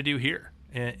ask him to do here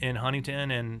in Huntington.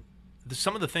 And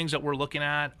some of the things that we're looking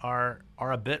at are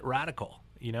a bit radical.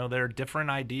 There are different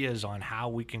ideas on how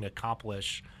we can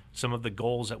accomplish some of the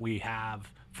goals that we have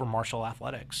for Marshall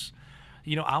athletics.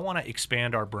 I want to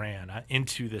expand our brand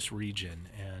into this region.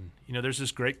 And, there's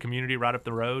this great community right up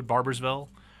the road, Barbersville,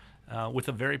 with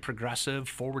a very progressive,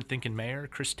 forward-thinking mayor,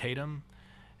 Chris Tatum.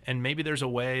 And maybe there's a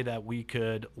way that we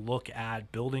could look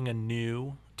at building a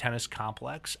new tennis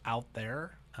complex out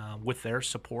there with their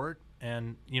support.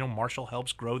 And, Marshall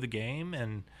helps grow the game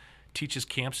and teaches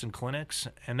camps and clinics.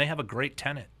 And they have a great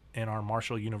tenant in our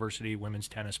Marshall University women's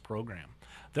tennis program.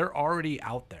 They're already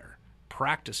out there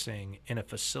practicing in a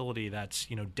facility that's,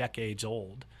 decades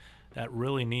old that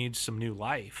really needs some new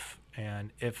life.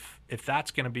 And if that's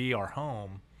going to be our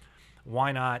home,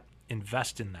 why not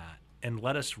invest in that and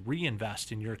let us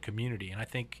reinvest in your community? And I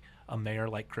think a mayor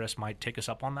like Chris might take us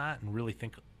up on that and really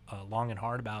think long and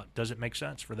hard about, does it make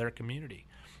sense for their community?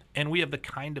 And we have the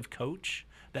kind of coach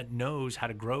that knows how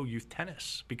to grow youth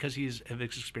tennis because he's of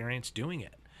experience doing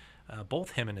it.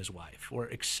 Both him and his wife were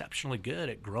exceptionally good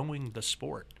at growing the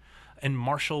sport. And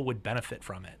Marshall would benefit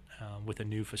from it with a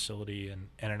new facility and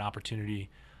an opportunity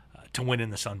to win in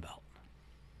the Sun Belt.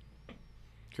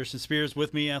 Christian Spears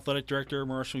with me, Athletic Director of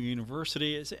Marshall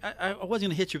University. I wasn't going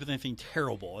to hit you with anything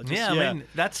terrible. I mean,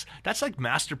 that's like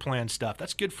master plan stuff.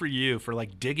 That's good for you for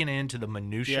like digging into the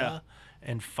minutia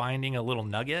and finding a little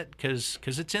nugget because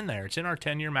it's in there. It's in our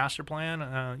 10-year master plan,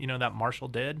 that Marshall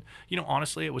did.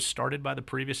 Honestly, it was started by the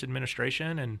previous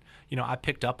administration, and, I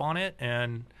picked up on it,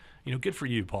 and, good for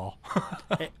you, Paul.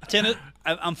 Hey,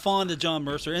 I'm fond of John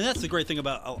Mercer, and that's the great thing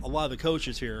about a lot of the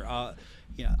coaches here.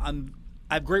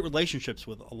 I have great relationships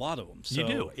with a lot of them. So you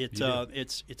do.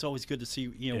 It's always good to see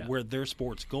where their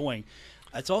sport's going.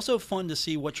 It's also fun to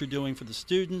see what you're doing for the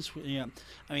students.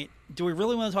 I mean, do we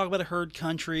really want to talk about a Herd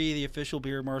Country, the official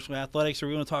beer of Marshall Athletics, or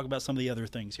we want to talk about some of the other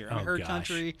things here? Herd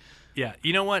Country. Yeah.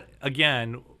 You know what?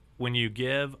 Again, when you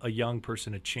give a young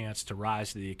person a chance to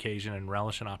rise to the occasion and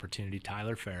relish an opportunity,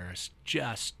 Tyler Ferris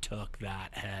just took that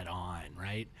head on,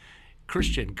 right?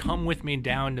 Christian, come with me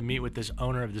down to meet with this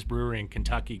owner of this brewery in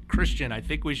Kentucky. Christian, I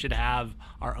think we should have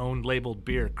our own labeled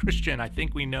beer. Christian, I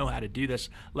think we know how to do this.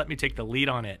 Let me take the lead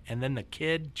on it. And then the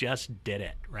kid just did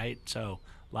it, right? So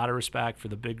a lot of respect for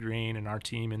the Big Green and our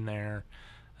team in there.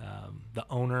 The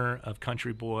owner of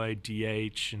Country Boy,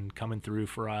 DH, and coming through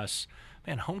for us.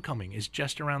 Man, homecoming is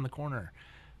just around the corner.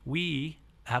 We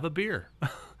have a beer.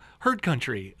 Herd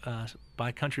Country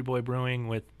by Country Boy Brewing,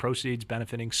 with proceeds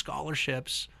benefiting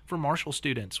scholarships for Marshall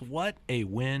students. What a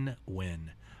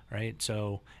win-win, right?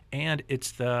 So, and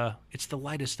it's the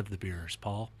lightest of the beers,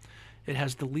 Paul. It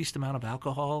has the least amount of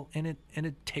alcohol in it, and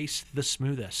it tastes the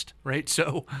smoothest, right?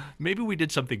 So maybe we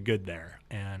did something good there,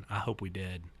 and I hope we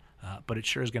did. But it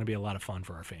sure is going to be a lot of fun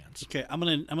for our fans. Okay, I'm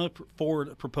gonna forward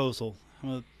a proposal.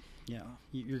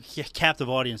 You're a captive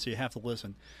audience, so you have to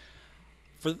listen.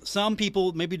 For some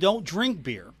people, maybe don't drink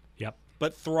beer. Yep.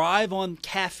 But thrive on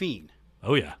caffeine.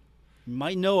 Oh yeah. You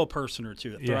might know a person or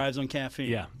two that thrives on caffeine.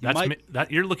 Yeah,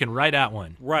 you're looking right at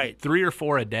one. Right. 3 or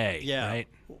 4 a day. Yeah. Right.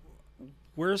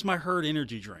 Where's my Herd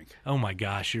energy drink? Oh my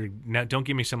gosh, don't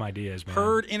give me some ideas, man.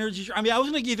 Herd energy drink. I mean, I was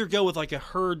gonna either go with like a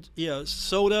Herd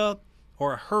soda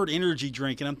or a Herd energy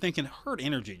drink, and I'm thinking Herd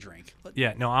energy drink.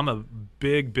 Yeah, no, I'm a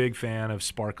big fan of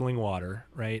sparkling water,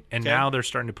 right? And now they're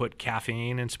starting to put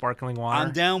caffeine in sparkling water.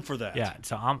 I'm down for that. Yeah,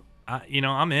 so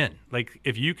I'm in. Like,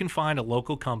 if you can find a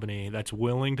local company that's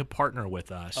willing to partner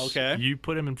with us, you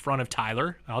put them in front of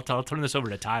Tyler. I'll turn this over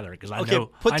to Tyler because I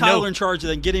know. Put Tyler in charge,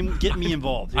 and then get me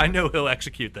involved. I know he'll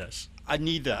execute this. I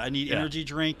need that. I need energy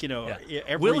drink. Every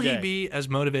day. Will he be as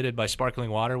motivated by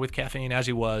sparkling water with caffeine as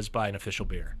he was by an official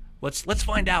beer? Let's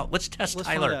find out. Let's test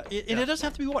Tyler. And it doesn't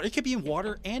have to be water. It could be in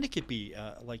water, and it could be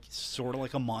sort of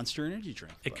like a Monster energy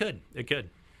drink. It could.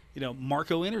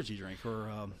 Marco energy drink,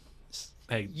 or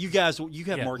hey, you have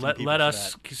marketing people. Let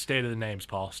us stay to the names,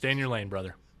 Paul. Stay in your lane,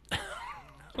 brother.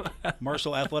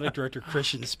 Marshall Athletic Director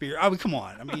Christian Spear. I mean, come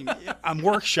on. I mean, I'm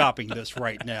workshopping this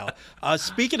right now.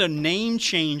 Speaking of name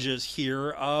changes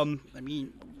here,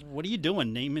 what are you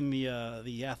doing naming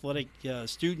the athletic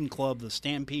student club the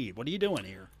Stampede? What are you doing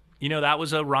here? That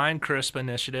was a Ryan Crisp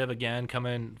initiative, again,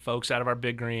 coming folks out of our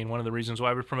Big Green, one of the reasons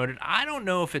why we promoted. I don't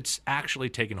know if it's actually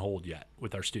taken hold yet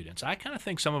with our students. I kind of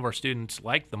think some of our students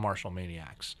like the Marshall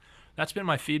Maniacs. That's been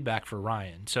my feedback for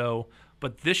Ryan.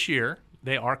 But this year,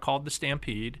 they are called the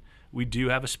Stampede. We do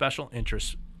have a special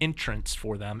entrance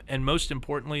for them, and most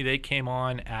importantly, they came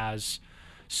on as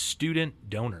student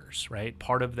donors, right?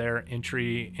 Part of their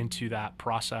entry into that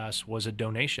process was a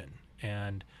donation.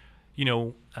 And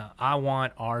I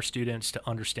want our students to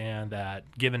understand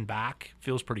that giving back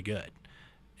feels pretty good.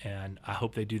 And I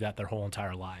hope they do that their whole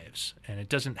entire lives. And it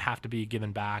doesn't have to be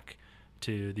given back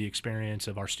to the experience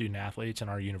of our student athletes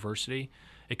and our university.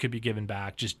 It could be given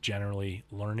back just generally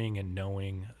learning and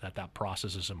knowing that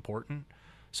process is important.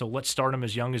 So let's start them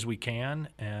as young as we can.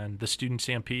 And the Student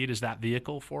Stampede is that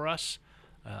vehicle for us.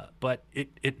 But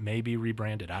it may be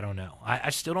rebranded. I don't know.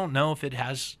 I still don't know if it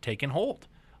has taken hold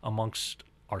amongst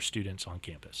our students on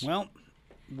campus. Well,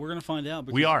 we're going to find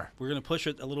out. We are. We're going to push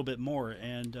it a little bit more.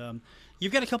 And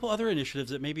you've got a couple other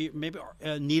initiatives that maybe need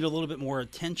a little bit more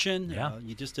attention. Yeah.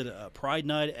 You just did a Pride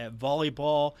Night at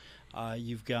volleyball.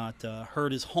 You've got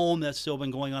Herd is Home that's still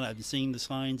been going on. I've been seeing the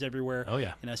signs everywhere. Oh,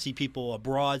 yeah. And I see people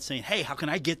abroad saying, hey, how can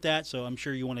I get that? So I'm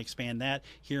sure you want to expand that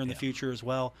here in the future as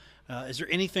well. Is there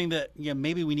anything that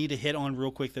maybe we need to hit on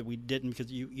real quick that we didn't? Because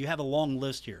you have a long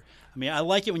list here. I mean, I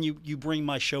like it when you bring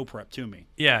my show prep to me.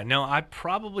 Yeah, no, I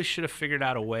probably should have figured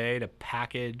out a way to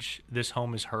package This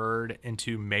Home is Herd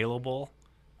into mailable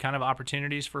kind of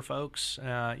opportunities for folks.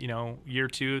 Year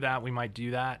 2 of that, we might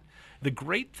do that. The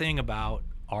great thing about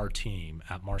our team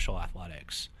at Marshall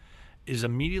Athletics is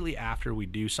immediately after we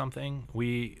do something,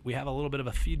 we have a little bit of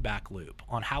a feedback loop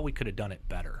on how we could have done it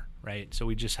better, right? So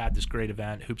we just had this great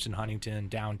event, Hoops in Huntington,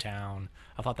 downtown.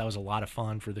 I thought that was a lot of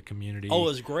fun for the community. Oh, it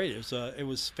was great. It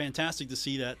was fantastic to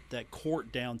see that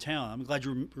court downtown. I'm glad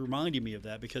you reminded me of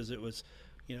that because it was,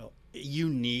 a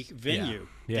unique venue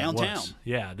downtown.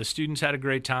 Yeah, the students had a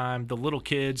great time. The little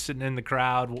kids sitting in the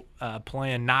crowd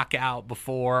playing knockout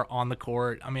before on the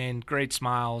court. I mean, great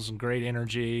smiles and great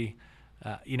energy.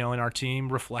 And our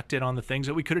team reflected on the things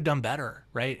that we could have done better,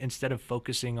 right? Instead of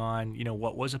focusing on,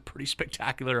 what was a pretty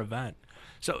spectacular event.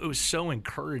 So it was so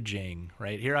encouraging,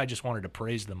 right? Here I just wanted to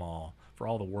praise them all for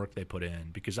all the work they put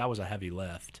in because that was a heavy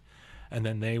lift. and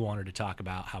then they wanted to talk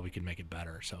about how we could make it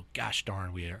better. So, gosh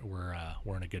darn, we're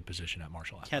in a good position at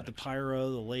Marshall Athletics. Had the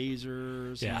pyro, the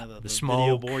lasers, yeah, the smoke,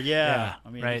 video board. Yeah. I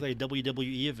mean, right. it was like a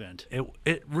WWE event.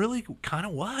 It really kind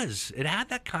of was. It had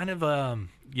that kind of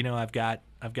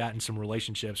I've gotten some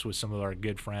relationships with some of our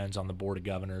good friends on the board of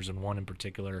governors, and one in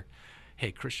particular.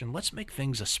 Hey, Christian, let's make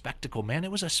things a spectacle, man.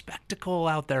 It was a spectacle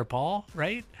out there, Paul,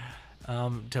 right?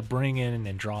 To bring in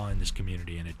and draw in this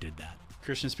community, and it did that.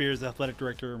 Christian Spears, athletic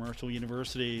director at Marshall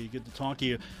University. Good to talk to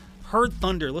you. Herd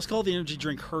Thunder. Let's call the energy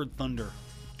drink Herd Thunder.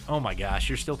 Oh, my gosh.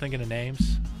 You're still thinking of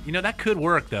names? That could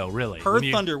work, though, really. Herd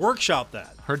Thunder. Workshop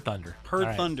that. Herd Thunder. Herd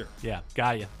right. Thunder. Yeah,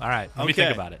 got you. All right. Let me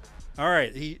think about it. All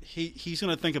right. He's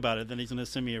going to think about it. Then he's going to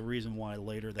send me a reason why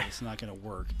later that it's not going to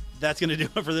work. That's going to do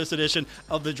it for this edition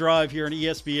of The Drive here on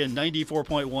ESPN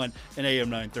 94.1 and AM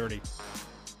 930.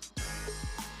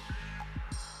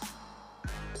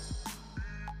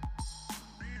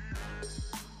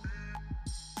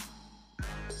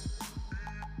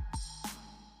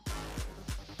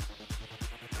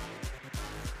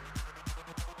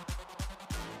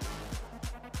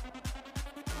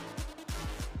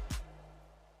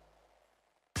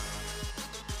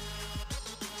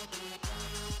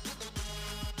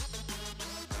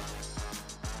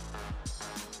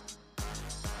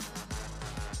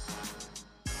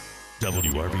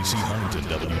 WRBC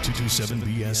Huntington,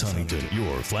 W227BS Huntington,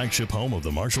 your flagship home of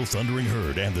the Marshall Thundering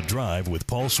Herd and The Drive with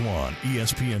Paul Swann,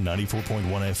 ESPN 94.1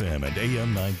 FM and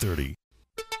AM 930.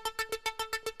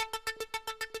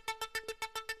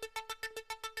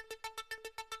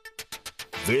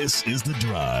 This is The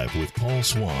Drive with Paul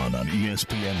Swann on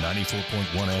ESPN 94.1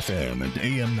 FM and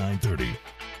AM 930.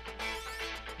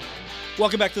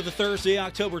 Welcome back to the Thursday,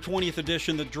 October 20th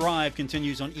edition. The Drive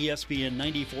continues on ESPN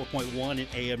 94.1 and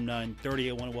AM 930.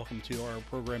 I want to welcome to our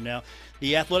program now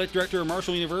the athletic director of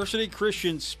Marshall University,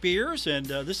 Christian Spears. And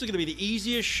this is going to be the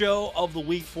easiest show of the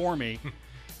week for me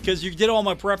because you did all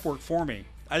my prep work for me.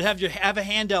 I'd have you have a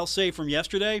handout saved from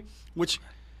yesterday, which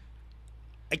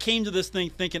I came to this thing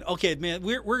thinking, okay, man,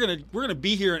 we're gonna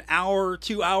be here an hour,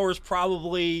 2 hours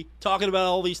probably talking about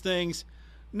all these things.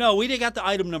 No, we got the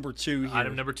item number 2 here.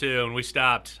 Item number 2, and we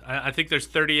stopped. I think there's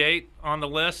 38 on the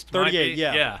list. 38,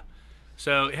 yeah. Yeah.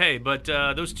 So, hey, but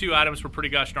those 2 items were pretty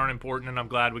gosh darn important, and I'm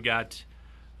glad we got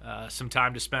some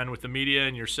time to spend with the media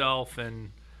and yourself,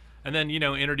 and then,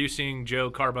 introducing Joe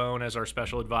Carbone as our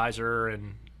special advisor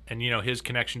and his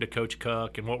connection to Coach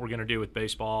Cook and what we're going to do with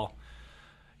baseball.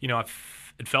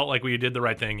 It felt like we did the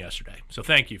right thing yesterday. So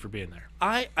thank you for being there.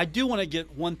 I do want to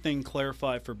get one thing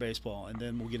clarified for baseball, and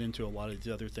then we'll get into a lot of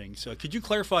the other things. So could you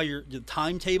clarify the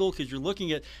timetable? Because you're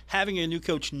looking at having a new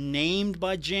coach named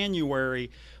by January,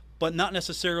 but not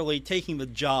necessarily taking the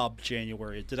job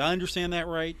January. Did I understand that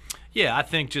right? Yeah, I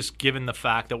think just given the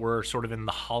fact that we're sort of in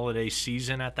the holiday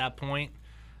season at that point,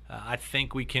 I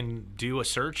think we can do a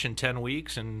search in 10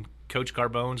 weeks, and Coach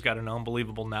Carbone's got an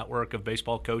unbelievable network of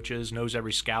baseball coaches, knows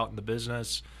every scout in the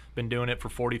business, been doing it for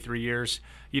 43 years.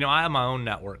 I have my own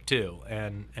network too,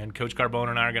 and Coach Carbone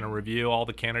and I are going to review all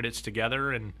the candidates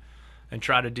together and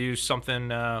try to do something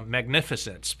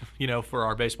magnificent, for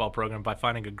our baseball program by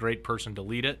finding a great person to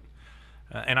lead it.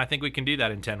 And I think we can do that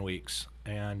in 10 weeks.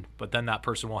 But then that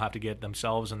person will have to get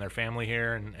themselves and their family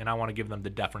here, and I want to give them the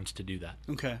deference to do that.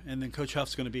 Okay, and then Coach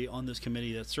Huff's going to be on this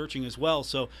committee that's searching as well.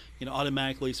 So,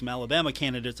 automatically some Alabama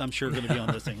candidates, I'm sure, are going to be on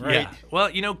this thing, right? Yeah.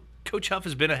 Well, Coach Huff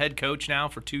has been a head coach now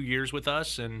for 2 years with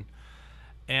us, and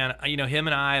him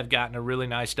and I have gotten a really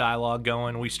nice dialogue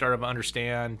going. We started to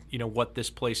understand, what this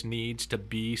place needs to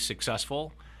be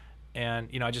successful. And,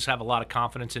 I just have a lot of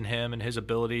confidence in him and his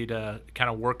ability to kind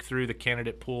of work through the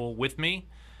candidate pool with me.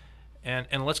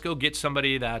 And let's go get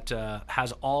somebody that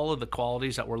has all of the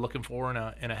qualities that we're looking for in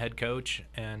a head coach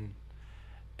and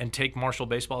take Marshall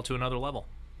baseball to another level.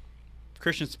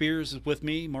 Christian Spears is with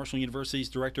me, Marshall University's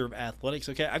Director of Athletics.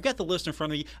 Okay, I've got the list in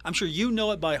front of me. I'm sure you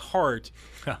know it by heart.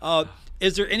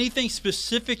 Is there anything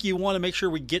specific you want to make sure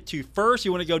we get to first?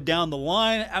 You want to go down the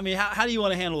line? I mean, how do you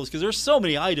want to handle this? Because there's so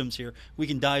many items here we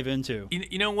can dive into.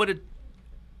 You know what?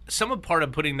 Some part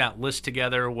of putting that list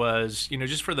together was,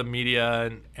 just for the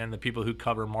media and the people who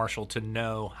cover Marshall to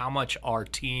know how much our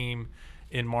team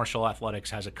in Marshall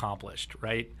athletics has accomplished,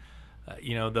 right?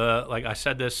 Like I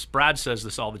said this, Brad says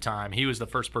this all the time. He was the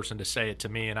first person to say it to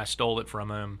me, and I stole it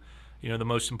from him. The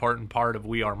most important part of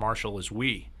We Are Marshall is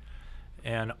we.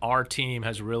 And our team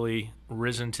has really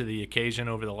risen to the occasion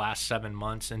over the last 7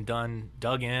 months and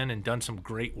dug in and done some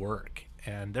great work.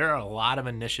 And there are a lot of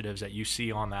initiatives that you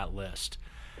see on that list.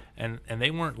 And they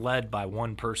weren't led by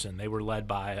one person. They were led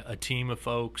by a team of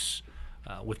folks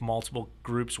with multiple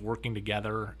groups working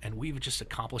together. And we've just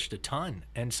accomplished a ton.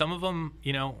 And some of them,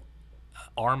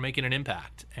 are making an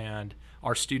impact, and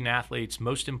our student athletes,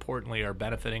 most importantly, are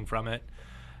benefiting from it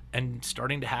and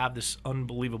starting to have this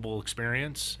unbelievable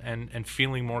experience and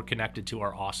feeling more connected to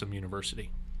our awesome university.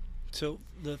 So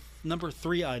the number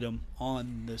 3 item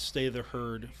on the State of the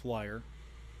Herd flyer,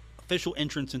 official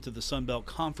entrance into the Sun Belt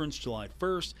Conference July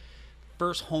 1st,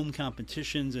 first home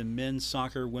competitions in men's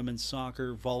soccer, women's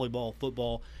soccer, volleyball,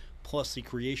 football, plus the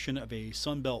creation of a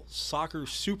Sun Belt Soccer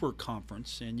Super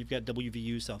Conference. And you've got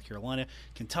WVU, South Carolina,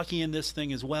 Kentucky in this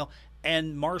thing as well.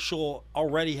 And Marshall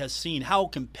already has seen how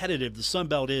competitive the Sun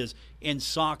Belt is in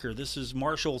soccer. This is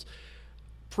Marshall's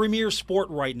premier sport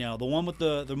right now, the one with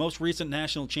the most recent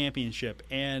national championship.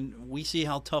 And we see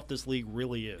how tough this league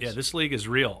really is. Yeah, this league is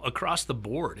real. Across the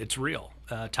board, it's real.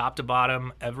 Top to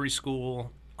bottom, every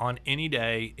school, on any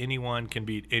day, anyone can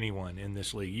beat anyone in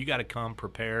this league. You got to come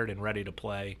prepared and ready to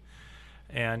play.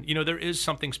 And, there is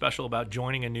something special about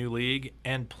joining a new league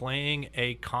and playing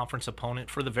a conference opponent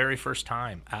for the very first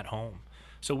time at home.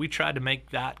 So we tried to make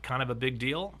that kind of a big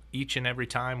deal each and every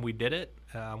time we did it,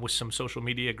 with some social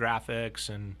media graphics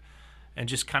and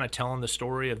just kind of telling the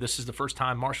story of this is the first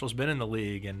time Marshall's been in the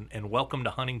league, and welcome to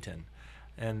Huntington.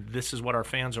 And this is what our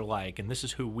fans are like, and this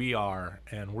is who we are.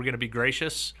 And we're going to be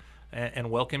gracious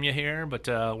and welcome you here, but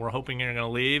we're hoping you're going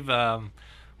to leave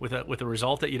with a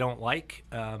result that you don't like,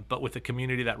 but with a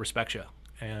community that respects you.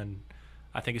 And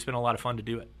I think it's been a lot of fun to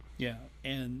do it. Yeah,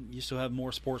 and you still have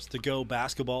more sports to go.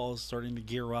 Basketball is starting to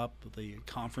gear up. The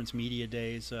conference media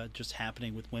days just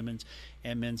happening with women's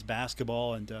and men's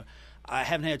basketball. And I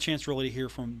haven't had a chance really to hear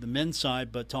from the men's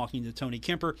side, but talking to Tony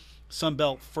Kemper,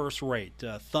 Sunbelt first rate.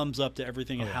 Thumbs up to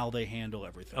everything and how they handle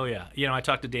everything. Oh, yeah. I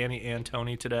talked to Danny and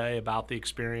Tony today about the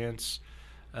experience.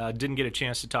 Didn't get a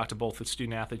chance to talk to both the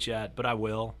student athletes yet, but I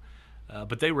will.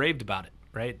 But they raved about it,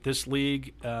 right? This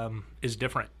league is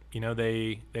different.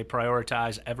 They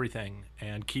prioritize everything.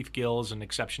 And Keith Gill is an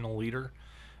exceptional leader.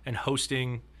 And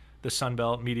hosting the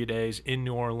Sunbelt Media Days in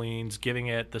New Orleans, giving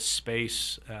it the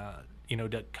space,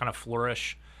 to kind of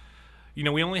flourish.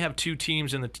 We only have 2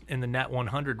 teams in the Net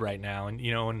 100 right now,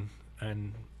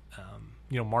 and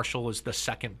Marshall is the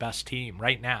second best team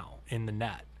right now in the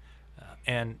Net.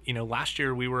 And last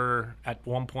year we were at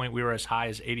one point we were as high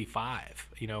as 85.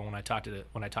 When I talked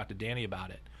to Danny about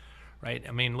it, right?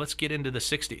 I mean, let's get into the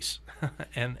 60s,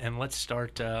 and let's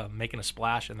start making a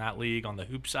splash in that league on the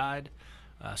hoop side.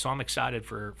 So I'm excited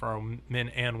for our men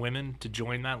and women to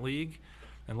join that league,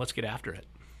 and let's get after it.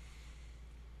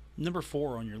 Number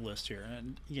 4 on your list here,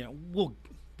 and we'll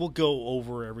go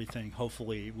over everything.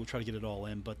 Hopefully, we'll try to get it all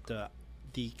in. But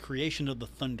the creation of the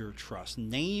Thunder Trust,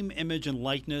 name, image, and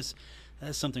likeness.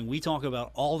 That's something we talk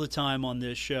about all the time on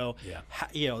this show. Yeah.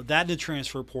 That and the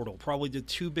transfer portal, probably the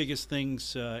 2 biggest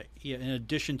things, in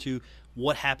addition to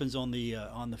what happens on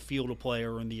the field of play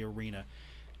or in the arena.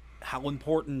 How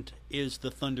important is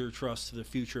the Thunder Trust to the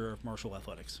future of Marshall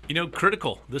athletics?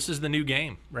 Critical. This is the new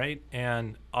game, right?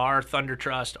 And our Thunder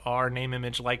Trust, our name,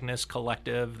 image, likeness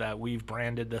collective that we've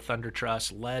branded the Thunder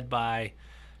Trust, led by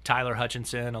Tyler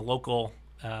Hutchinson, a local,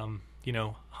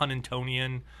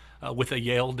 Huntingtonian with a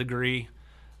Yale degree.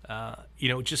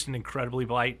 Just an incredibly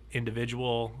bright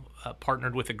individual,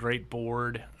 partnered with a great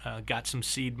board, got some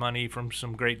seed money from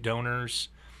some great donors.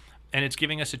 And it's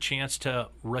giving us a chance to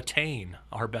retain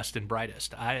our best and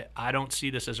brightest. I don't see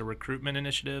this as a recruitment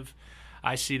initiative.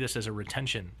 I see this as a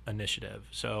retention initiative.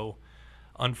 So,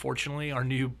 unfortunately, our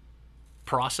new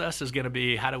process is going to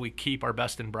be how do we keep our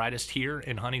best and brightest here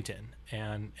in Huntington?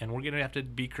 And we're going to have to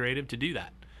be creative to do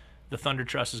that. The Thunder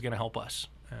Trust is going to help us.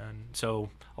 And so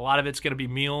a lot of it's going to be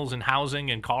meals and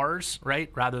housing and cars, right,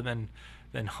 rather than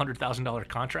 $100,000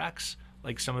 contracts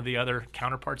like some of the other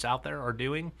counterparts out there are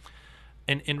doing.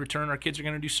 And in return, our kids are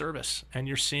going to do service, and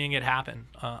you're seeing it happen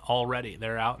already.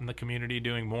 They're out in the community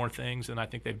doing more things than I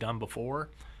think they've done before.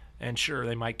 And sure,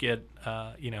 they might get,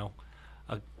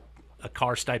 a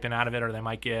car stipend out of it, or they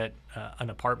might get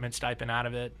an apartment stipend out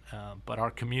of it. But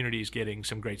our community is getting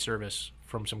some great service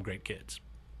from some great kids.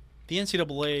 The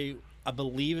NCAA, I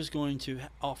believe, is going to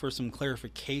offer some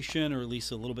clarification, or at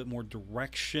least a little bit more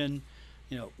direction.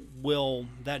 Will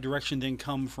that direction then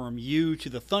come from you to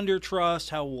the Thunder Trust?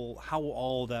 How will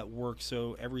all of that work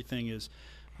so everything is,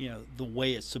 the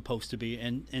way it's supposed to be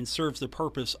and serves the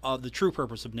purpose of the true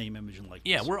purpose of name, image, and likeness?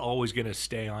 Yeah, we're always going to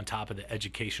stay on top of the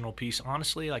educational piece.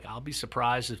 Honestly, I'll be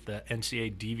surprised if the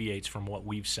NCAA deviates from what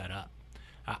we've set up.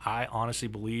 I honestly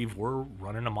believe we're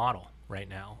running a model right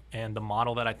now, and the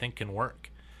model that I think can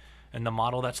work, and the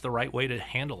model that's the right way to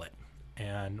handle it.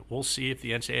 And we'll see if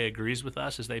the NCAA agrees with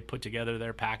us as they put together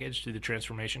their package to the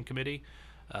Transformation Committee.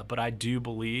 But I do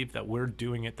believe that we're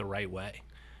doing it the right way.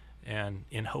 And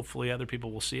hopefully other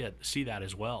people will see that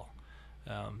as well.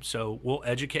 So we'll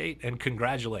educate and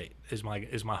congratulate is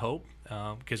my hope,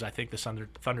 because I think the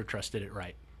Thunder Trust did it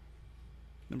right.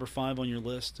 Number 5 on your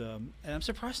list, and I'm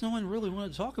surprised no one really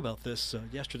wanted to talk about this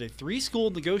yesterday. 3-school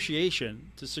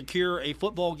negotiation to secure a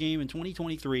football game in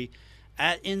 2023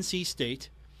 at NC State.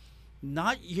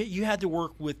 You had to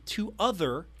work with 2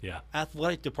 other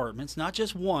athletic departments, not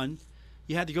just one.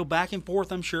 You had to go back and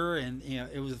forth, I'm sure, and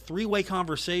it was a 3-way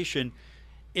conversation.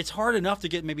 It's hard enough to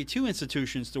get maybe 2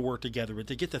 institutions to work together, but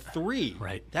to get to 3,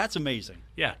 right? That's amazing.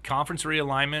 Yeah, conference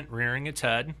realignment rearing its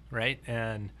head, right?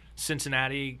 And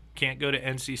Cincinnati can't go to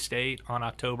NC State on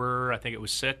October, I think it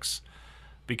was 6,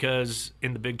 because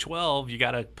in the Big 12 you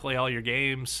got to play all your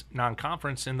games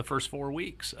non-conference in the first 4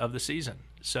 weeks of the season.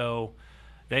 So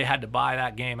they had to buy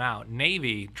that game out.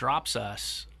 Navy drops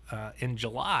us in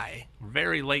July,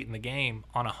 very late in the game,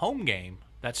 on a home game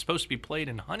that's supposed to be played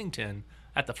in Huntington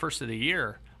at the first of the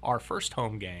year, our first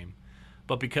home game.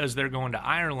 But because they're going to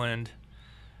Ireland,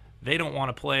 they don't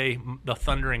want to play the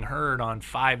Thundering Herd on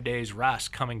 5 days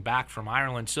rest coming back from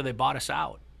Ireland, so they bought us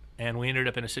out. And we ended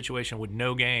up in a situation with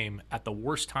no game at the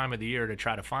worst time of the year to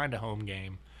try to find a home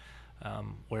game,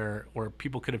 where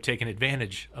people could have taken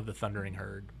advantage of the Thundering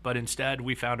Herd. But instead,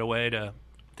 we found a way to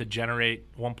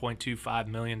generate $1.25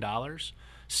 million,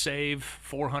 save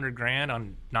 $400,000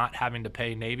 on not having to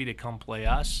pay Navy to come play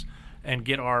us, and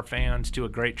get our fans to a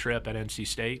great trip at NC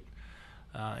State.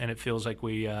 And it feels like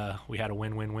we had a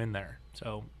win-win-win there.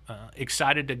 So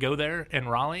excited to go there in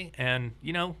Raleigh, and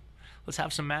let's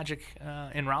have some magic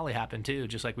in Raleigh happen too,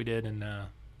 just like we did in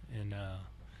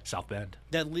South Bend.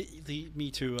 That leads me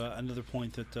to another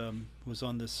point that was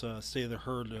on this State of the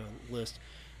Herd list.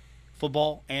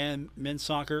 Football and men's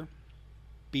soccer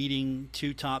beating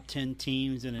 2 top 10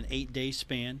 teams in an 8-day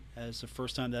span, as the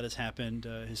first time that has happened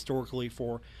historically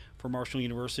for Marshall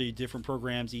University. Different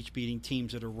programs, each beating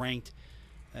teams that are ranked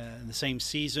in the same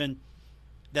season.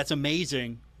 That's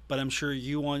amazing, but I'm sure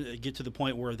you want to get to the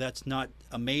point where that's not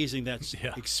amazing, that's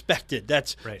expected.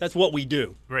 That's what we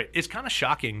do. Right. It's kind of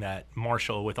shocking that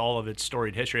Marshall, with all of its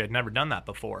storied history, had never done that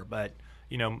before. But,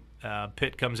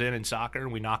 Pitt comes in soccer,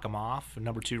 and we knock them off, a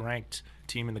number 2 ranked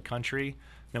team in the country.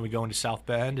 Then we go into South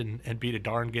Bend and beat a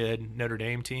darn good Notre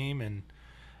Dame team.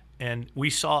 And we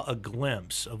saw a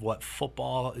glimpse of what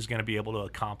football is going to be able to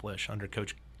accomplish under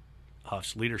Coach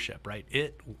Huff's leadership, right?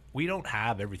 We don't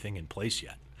have everything in place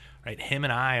yet, right? Him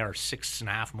and I are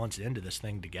 6.5 months into this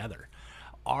thing together.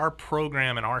 Our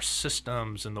program and our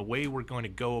systems and the way we're going to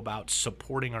go about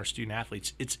supporting our student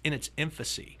athletes, it's in its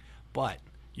infancy, but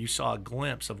you saw a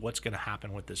glimpse of what's going to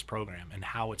happen with this program and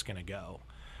how it's going to go.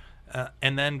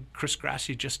 And then Chris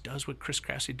Grassi just does what Chris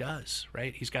Grassi does,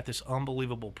 right? He's got this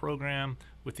unbelievable program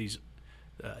with these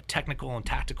technical and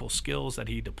tactical skills that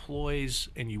he deploys,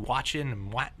 and you watch it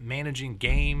and managing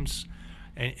games,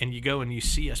 and you go and you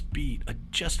see us beat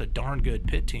just a darn good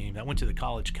Pitt team that went to the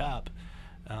College Cup,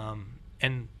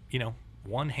 and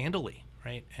won handily,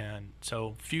 right? And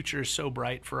so future is so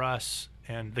bright for us,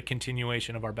 and the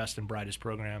continuation of our best and brightest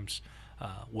programs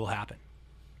will happen.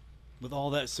 With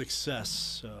all that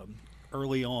success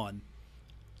early on,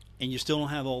 and you still don't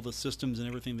have all the systems and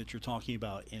everything that you're talking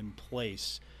about in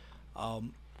place,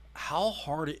 how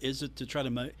hard is it to try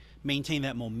to maintain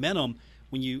that momentum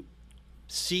when you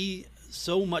see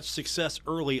so much success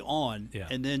early on,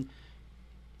 and then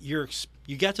you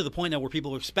get to the point now where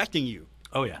people are expecting you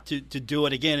to do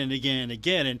it again and again and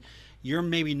again, and you're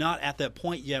maybe not at that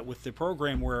point yet with the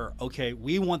program where, okay,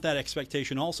 we want that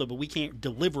expectation also, but we can't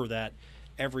deliver that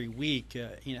every week.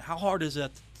 How hard is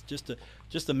that just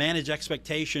to manage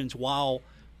expectations while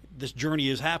this journey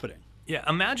is happening? Yeah,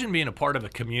 imagine being a part of a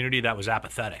community that was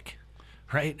apathetic,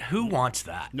 right? Who wants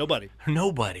that?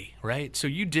 Nobody, right? So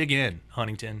you dig in,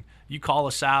 Huntington. You call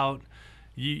us out.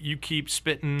 You keep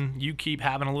spitting. You keep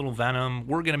having a little venom.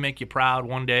 We're going to make you proud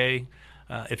one day.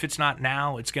 If it's not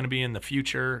now, it's going to be in the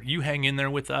future. You hang in there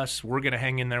with us. We're going to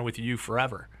hang in there with you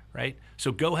forever, right?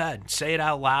 So go ahead. Say it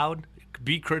out loud.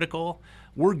 Be critical.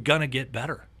 We're going to get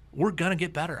better. We're going to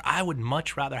get better. I would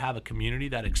much rather have a community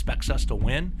that expects us to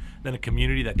win than a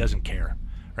community that doesn't care,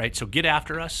 right? So get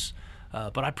after us,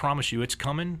 but I promise you it's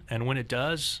coming, and when it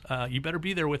does, you better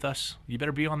be there with us. You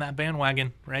better be on that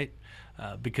bandwagon, right?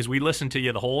 Because we listened to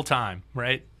you the whole time,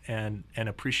 right, and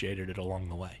appreciated it along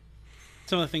the way.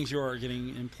 Some of the things you are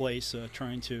getting in place,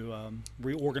 trying to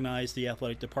reorganize the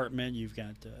athletic department. You've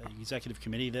got an executive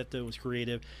committee that was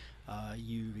creative.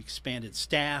 You've expanded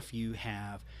staff. You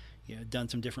have done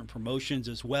some different promotions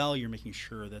as well. You're making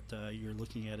sure that you're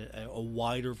looking at a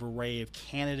wider array of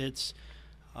candidates.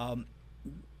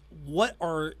 What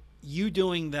are you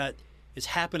doing that is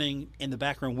happening in the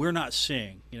background we're not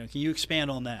seeing? Can you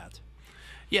expand on that?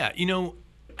 Yeah,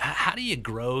 how do you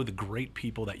grow the great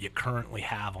people that you currently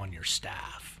have on your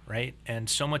staff, right? And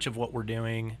so much of what we're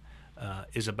doing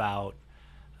is about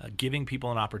giving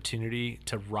people an opportunity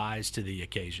to rise to the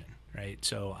occasion, right?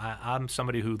 So I'm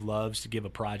somebody who loves to give a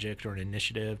project or an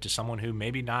initiative to someone who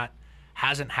maybe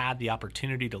hasn't had the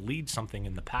opportunity to lead something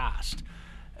in the past.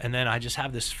 And then I just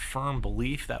have this firm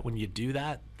belief that when you do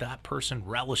that, that person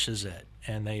relishes it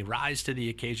and they rise to the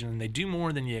occasion and they do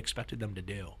more than you expected them to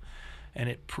do. And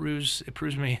it proves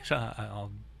me,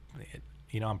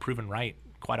 I'm proven right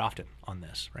quite often on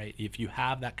this, right? If you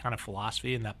have that kind of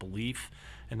philosophy and that belief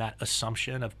and that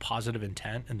assumption of positive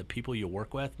intent in the people you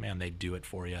work with, man, they do it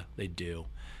for you. They do.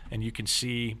 And you can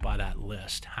see by that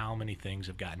list how many things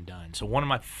have gotten done. So one of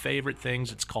my favorite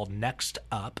things, it's called Next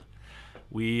Up.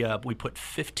 We put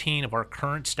 15 of our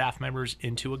current staff members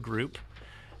into a group,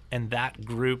 and that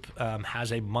group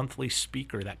has a monthly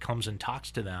speaker that comes and talks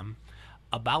to them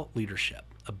about leadership,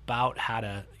 about how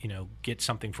to, get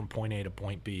something from point A to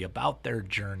point B, about their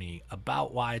journey,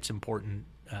 about why it's important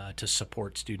to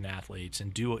support student athletes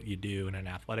and do what you do in an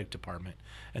athletic department.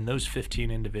 And those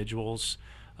 15 individuals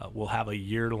will have a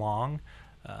year long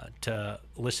to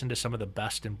listen to some of the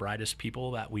best and brightest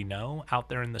people that we know out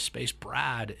there in the space.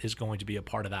 Brad is going to be a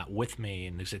part of that with me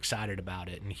and is excited about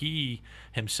it. And he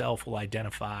himself will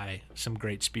identify some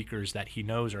great speakers that he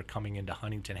knows are coming into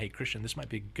Huntington. Hey, Christian, this might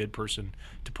be a good person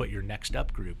to put your Next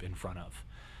Up group in front of.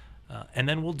 And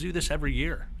then we'll do this every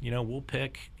year. We'll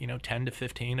pick, 10 to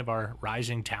 15 of our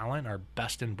rising talent, our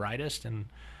best and brightest, and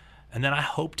then I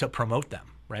hope to promote them.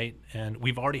 Right, and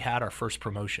we've already had our first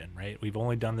promotion. Right, we've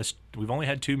only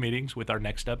had 2 meetings with our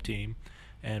Next Up team,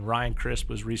 and Ryan Crisp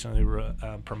was recently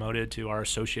promoted to our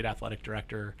associate athletic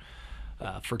director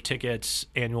for tickets,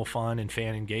 annual fund, and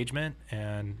fan engagement.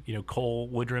 And Cole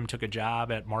Woodrum took a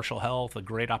job at Marshall Health, a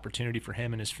great opportunity for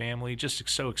him and his family. Just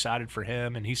so excited for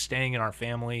him, and he's staying in our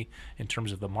family in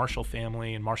terms of the Marshall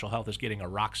family. And Marshall Health is getting a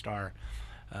rock star.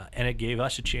 And it gave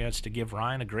us a chance to give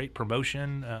Ryan a great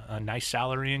promotion, a nice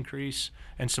salary increase,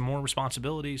 and some more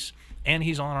responsibilities. And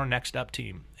he's on our Next Up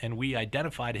team. And we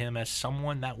identified him as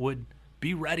someone that would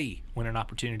be ready when an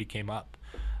opportunity came up.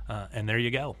 And there you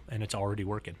go. And it's already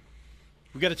working.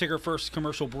 We've got to take our first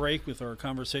commercial break with our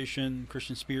conversation.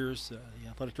 Christian Spears, the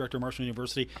athletic director of Marshall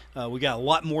University. We got a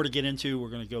lot more to get into. We're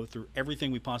going to go through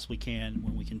everything we possibly can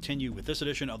when we continue with this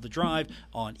edition of The Drive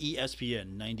on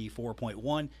ESPN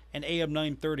 94.1 and AM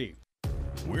 930.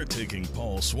 We're taking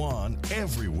Paul Swann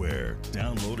everywhere.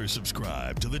 Download or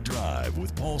subscribe to The Drive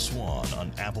with Paul Swann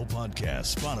on Apple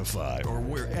Podcasts, Spotify, or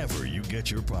wherever you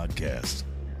get your podcasts.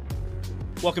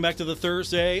 Welcome back to the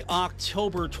Thursday,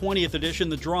 October 20th edition,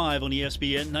 The Drive on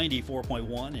ESPN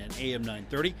 94.1 and AM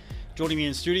 930. Joining me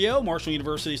in studio, Marshall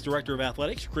University's Director of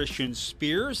Athletics, Christian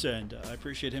Spears, and I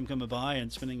appreciate him coming by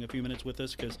and spending a few minutes with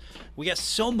us because we got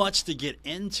so much to get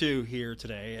into here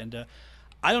today. And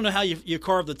I don't know how you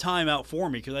carved the time out for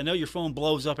me because I know your phone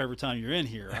blows up every time you're in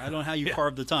here. I don't know how you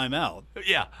carved the time out.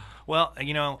 Yeah. Well,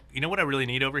 you know what I really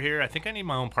need over here? I think I need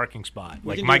my own parking spot.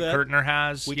 We like Mike Kurtner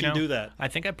has. We can do that. I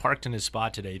think I parked in his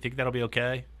spot today. You think that'll be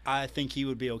okay? I think he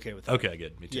would be okay with that. Okay,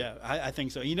 good. Me too. Yeah, I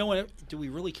think so. You know what? Do we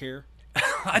really care?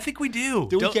 I think we do.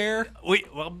 Do we care?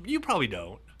 Well, you probably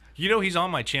don't. He's on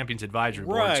my Champions Advisory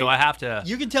Board, right. So I have to.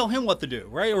 You can tell him what to do,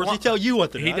 right? Or does he tell you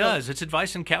what to do? He does. It's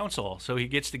advice and counsel, so he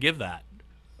gets to give that.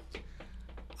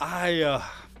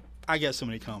 I got so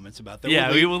many comments about that.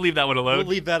 Yeah, we'll leave that one alone. We'll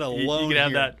leave that alone. You can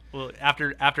have here. that. Well,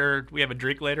 after we have a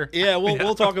drink later. Yeah,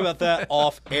 we'll talk about that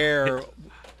off air.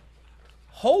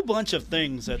 Whole bunch of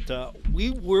things that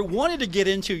we wanted to get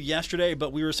into yesterday,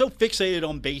 but we were so fixated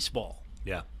on baseball.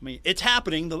 Yeah, I mean it's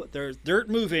happening. There's dirt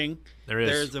moving. There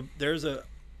is. There's a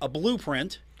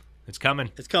blueprint. It's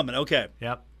coming. It's coming. Okay.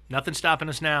 Yep. Nothing's stopping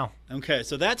us now. Okay,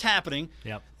 so that's happening.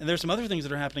 Yep. And there's some other things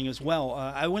that are happening as well.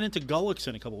 I went into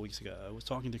Gullickson a couple weeks ago. I was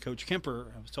talking to Coach Kemper.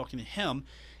 I was talking to him,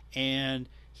 and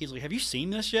he's like, "Have you seen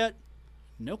this yet?"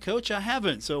 No, Coach, I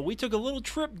haven't. So we took a little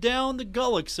trip down to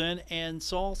Gullickson and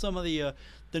saw some of the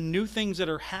new things that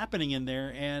are happening in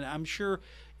there, and I'm sure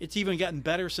it's even gotten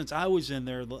better since I was in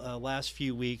there the last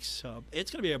few weeks.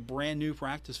 It's going to be a brand new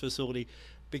practice facility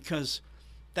because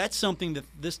that's something that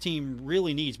this team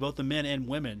really needs, both the men and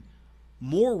women.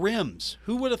 More rims.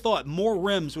 Who would have thought more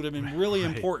rims would have been really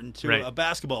important to a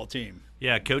basketball team?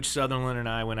 Yeah, Coach Sutherland and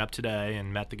I went up today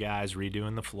and met the guys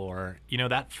redoing the floor.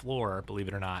 That floor, believe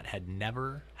it or not, had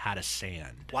never had a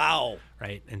sand. Wow.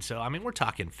 Right? And so, we're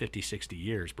talking 50, 60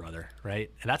 years, brother,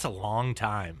 right? And that's a long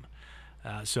time.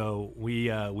 So we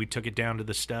took it down to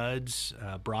the studs,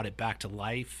 brought it back to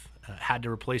life, Had to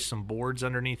replace some boards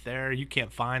underneath there. You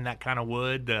can't find that kind of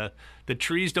wood. The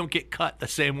trees don't get cut the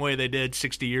same way they did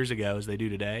 60 years ago as they do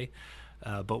today.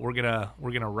 But we're gonna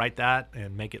right that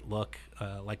and make it look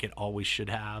like it always should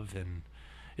have, and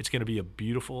it's going to be a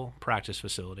beautiful practice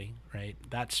facility, right?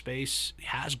 That space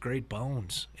has great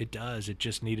bones. It does. It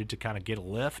just needed to kind of get a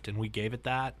lift, and we gave it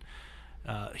that.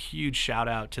 Huge shout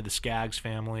out to the Skaggs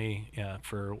family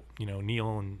for,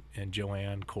 Neil and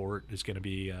Joanne Court is going to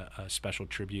be a special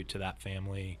tribute to that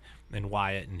family. And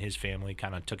Wyatt and his family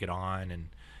kind of took it on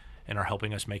and are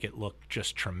helping us make it look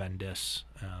just tremendous.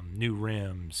 New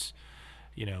rims,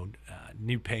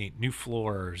 new paint, new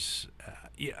floors,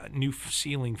 new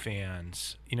ceiling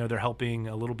fans. They're helping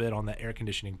a little bit on the air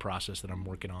conditioning process that I'm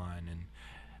working on, and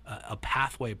a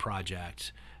pathway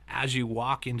project. As you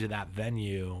walk into that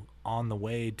venue on the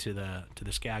way to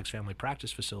the Skaggs family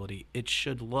practice facility, it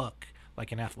should look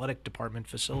like an athletic department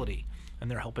facility, and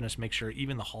they're helping us make sure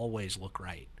even the hallways look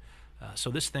right.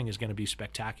 So this thing is going to be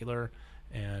spectacular,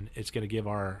 and it's going to give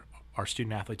our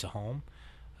student athletes a home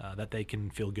that they can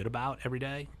feel good about every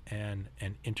day and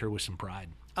enter with some pride.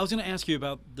 I was going to ask you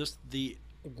about the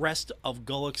rest of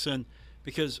Gullickson,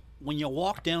 because when you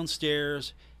walk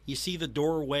downstairs, you see the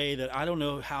doorway that I don't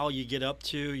know how you get up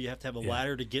to. You have to have a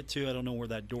ladder to get to. I don't know where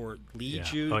that door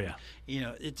leads you. Oh, yeah.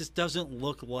 It just doesn't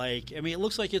look like – it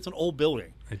looks like it's an old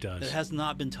building. It does. That has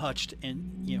not been touched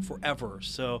in forever.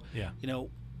 So,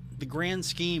 the grand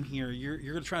scheme here, you're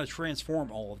going to try to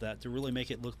transform all of that to really make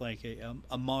it look like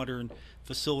a modern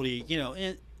facility,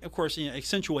 and, of course,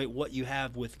 accentuate what you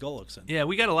have with Gullickson. Yeah,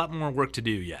 we got a lot more work to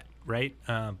do yet, right?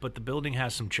 But the building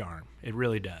has some charm. It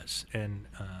really does. And,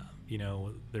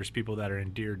 there's people that are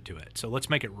endeared to it. So let's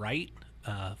make it right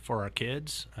for our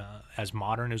kids, as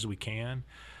modern as we can.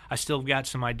 I still got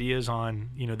some ideas on,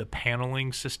 the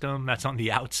paneling system that's on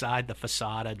the outside, the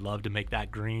facade. I'd love to make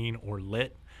that green or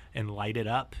lit and light it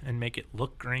up and make it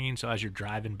look green. So as you're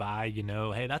driving by,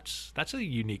 hey, that's a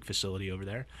unique facility over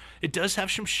there. It does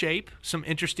have some shape, some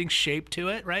interesting shape to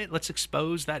it, right? Let's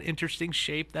expose that interesting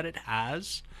shape that it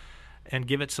has and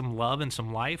give it some love and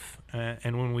some life.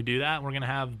 And when we do that, we're going to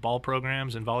have ball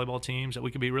programs and volleyball teams that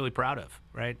we can be really proud of,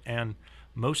 right? And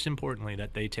most importantly,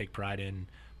 that they take pride in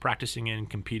practicing in,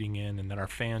 competing in, and that our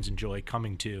fans enjoy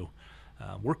coming to.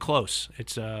 We're close.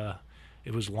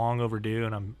 It was long overdue,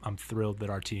 and I'm thrilled that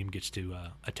our team gets to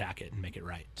attack it and make it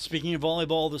right. Speaking of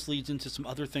volleyball, this leads into some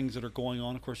other things that are going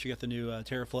on. Of course, you got the new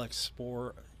TerraFlex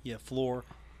floor.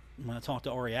 When I talked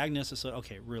to Ari Agnes, I said,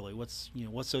 "Okay, really, what's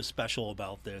so special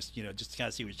about this? Just to kind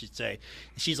of see what she'd say."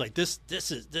 And she's like,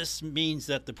 "This means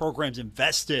that the program's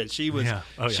invested. She was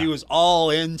she was all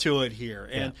into it here."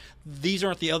 And these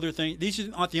aren't the other things.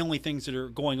 These aren't the only things that are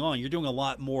going on. You're doing a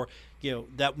lot more,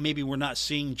 that maybe we're not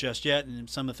seeing just yet, and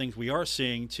some of the things we are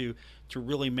seeing to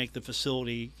really make the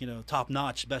facility, top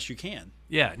notch best you can.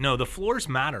 Yeah, no, the floors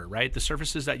matter, right? The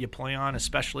surfaces that you play on,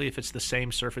 especially if it's the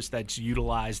same surface that's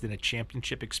utilized in a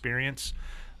championship experience.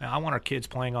 I want our kids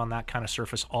playing on that kind of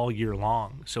surface all year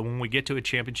long. So when we get to a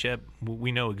championship,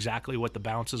 we know exactly what the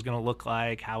bounce is going to look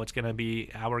like, how it's going to be,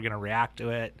 how we're going to react to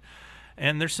it.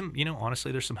 And there's some,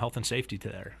 honestly, there's some health and safety to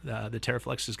there. The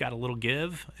TerraFlex has got a little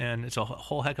give, and it's a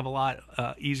whole heck of a lot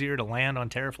easier to land on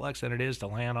TerraFlex than it is to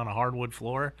land on a hardwood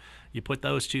floor. You put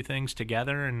those two things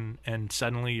together, and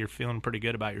suddenly you're feeling pretty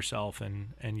good about yourself,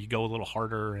 and you go a little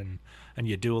harder, and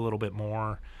you do a little bit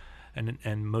more,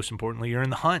 and most importantly, you're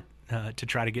in the hunt to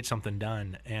try to get something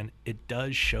done. And it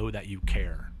does show that you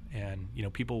care, and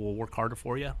people will work harder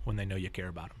for you when they know you care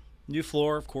about them. New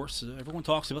floor, of course. Everyone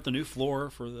talks about the new floor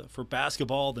for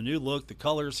basketball, the new look, the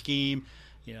color scheme.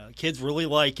 Kids really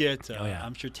like it.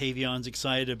 I'm sure Tavion's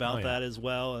excited about that as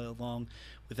well, along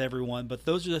with everyone. But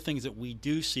those are the things that we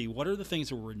do see. What are the things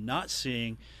that we're not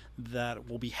seeing that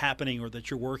will be happening or that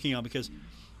you're working on? Because,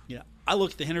 I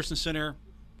look at the Henderson Center.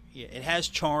 It has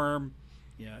charm.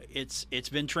 It's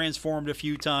been transformed a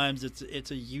few times.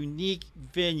 It's a unique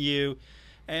venue.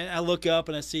 And I look up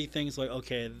and I see things like,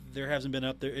 okay, there hasn't been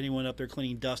anyone up there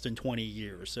cleaning dust in 20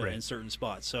 years in certain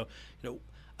spots. So,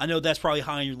 I know that's probably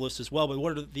high on your list as well. But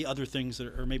what are the other things that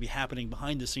are maybe happening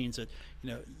behind the scenes that,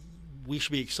 we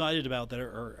should be excited about that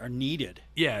are needed?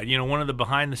 Yeah, one of the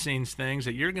behind the scenes things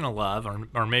that you're going to love,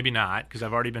 or maybe not, because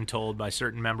I've already been told by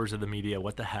certain members of the media,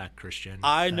 what the heck, Christian?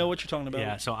 I know what you're talking about.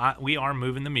 Yeah, so we are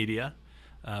moving the media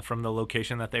from the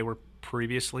location that they were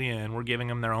previously in. We're giving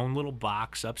them their own little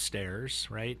box upstairs,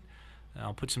 right?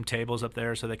 I'll put some tables up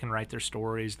there so they can write their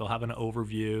stories. They'll have an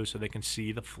overview so they can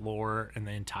see the floor and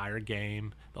the entire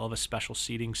game. They'll have a special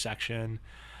seating section.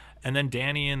 And then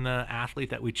Danny and the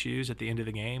athlete that we choose at the end of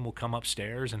the game will come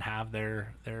upstairs and have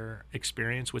their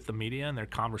experience with the media and their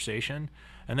conversation.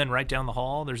 And then right down the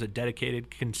hall, there's a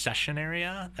dedicated concession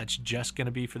area that's just going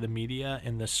to be for the media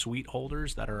and the suite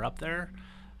holders that are up there.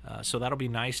 So that'll be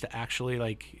nice to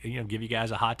actually give you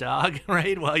guys a hot dog,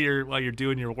 right, while you're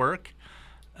doing your work.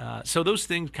 So those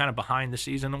things kind of behind the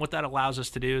scenes, and what that allows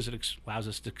us to do is it allows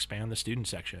us to expand the student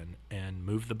section and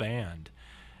move the band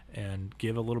and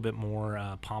give a little bit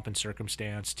more pomp and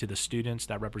circumstance to the students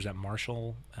that represent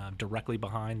Marshall directly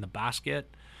behind the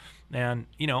basket. And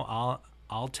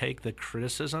I'll take the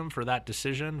criticism for that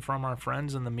decision from our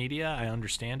friends in the media. I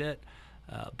understand it,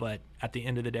 but at the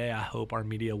end of the day, I hope our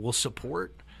media will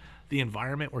support the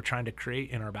environment we're trying to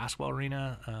create in our basketball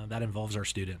arena that involves our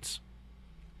students.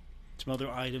 Some other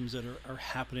items that are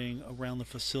happening around the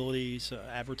facilities,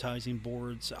 advertising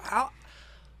boards.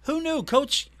 Who knew?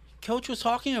 Coach was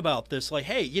talking about this. Like,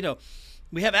 hey,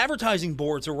 we have advertising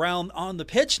boards around on the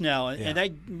pitch now, and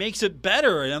that makes it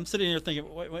better. And I'm sitting here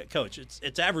thinking, wait, Coach,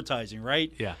 it's advertising,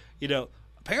 right? Yeah.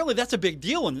 Apparently that's a big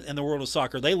deal in the world of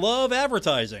soccer. They love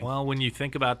advertising. Well, when you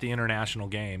think about the international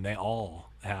game, they all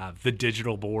have the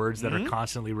digital boards that are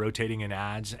constantly rotating in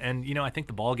ads. And, I think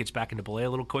the ball gets back into play a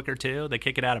little quicker, too. They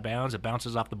kick it out of bounds. It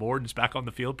bounces off the board and it's back on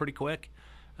the field pretty quick.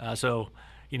 So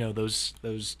those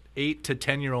 8 to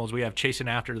 10-year-olds we have chasing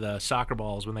after the soccer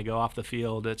balls when they go off the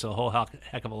field, it's a whole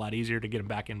heck of a lot easier to get them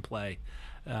back in play.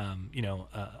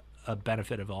 A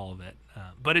benefit of all of it.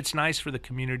 But it's nice for the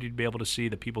community to be able to see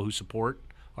the people who support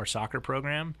our soccer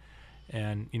program.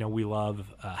 And, we love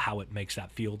how it makes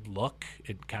that field look.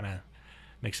 It kind of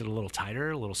makes it a little tighter,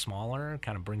 a little smaller,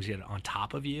 kind of brings it on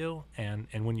top of you. And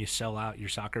when you sell out your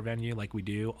soccer venue like we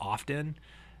do often,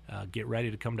 get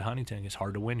ready to come to Huntington. It's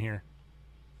hard to win here.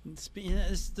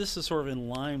 This is sort of in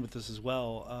line with this as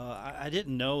well. I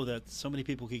didn't know that so many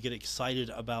people could get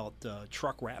excited about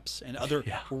truck wraps and other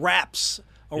wraps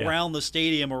around the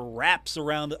stadium or wraps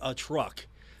around a truck.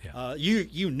 Yeah.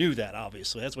 You knew that,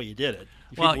 obviously. That's why you did it.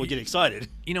 People would get excited.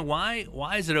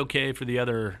 Why is it okay for the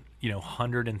other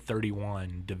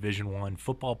 131 Division I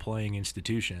football playing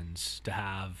institutions to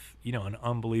have an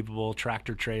unbelievable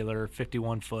tractor trailer,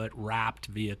 51-foot wrapped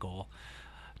vehicle,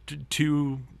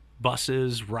 two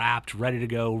buses wrapped, ready to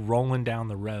go, rolling down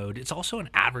the road? It's also an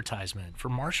advertisement for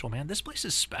Marshall, man. This place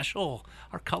is special.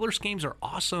 Our color schemes are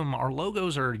awesome. Our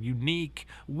logos are unique.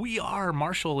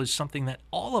 Marshall is something that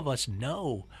all of us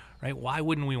know, right? Why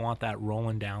wouldn't we want that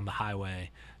rolling down the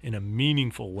highway in a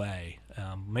meaningful way,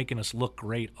 making us look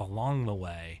great along the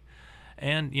way?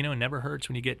 And, it never hurts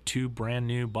when you get 2 brand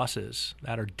new buses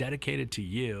that are dedicated to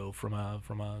you from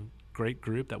a great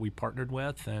group that we partnered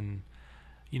with. And,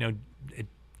 it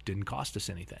didn't cost us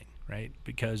anything, right?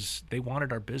 Because they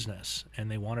wanted our business and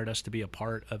they wanted us to be a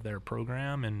part of their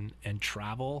program and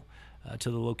travel to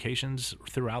the locations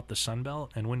throughout the Sun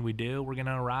Belt. And when we do, we're going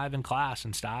to arrive in class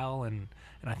and style. And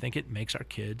I think it makes our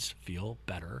kids feel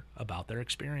better about their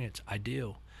experience. I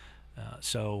do.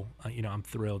 So I'm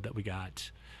thrilled that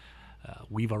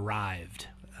we've arrived,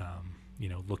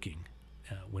 looking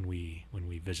when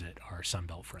we visit our Sun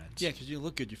Belt friends. Yeah, because you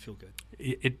look good, you feel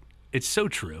good. It's so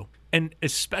true, and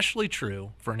especially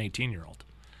true for an 18-year-old.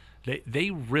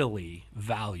 They really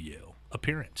value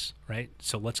appearance, right?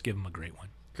 So let's give them a great one.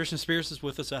 Christian Spears is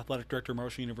with us, Athletic Director of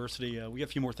Marshall University. We got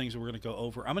a few more things that we're going to go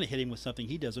over. I'm going to hit him with something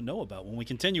he doesn't know about when we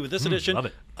continue with this edition love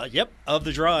it. Of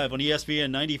The Drive on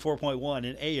ESPN 94.1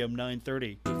 and AM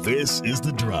 930. This is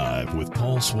The Drive with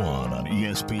Paul Swann on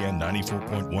ESPN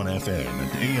 94.1 FM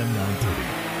and AM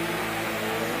 930.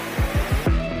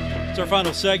 It's our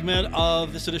final segment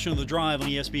of this edition of The Drive on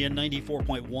ESPN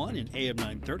 94.1 and AM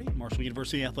 930. Marshall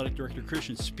University Athletic Director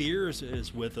Christian Spears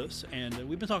is with us, and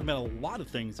we've been talking about a lot of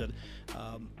things that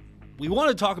we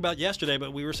wanted to talk about yesterday,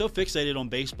 but we were so fixated on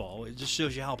baseball. It just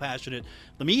shows you how passionate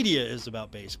the media is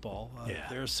about baseball.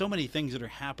 There are so many things that are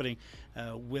happening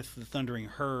with the Thundering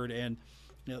Herd, and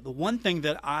the one thing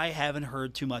that I haven't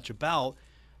heard too much about,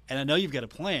 and I know you've got a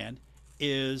plan,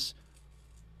 is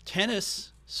tennis,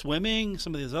 swimming,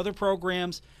 some of these other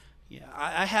programs. Yeah,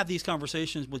 I have these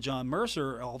conversations with John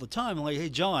Mercer all the time. I'm like, hey,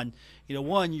 John,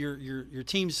 one, your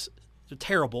teams are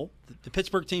terrible. The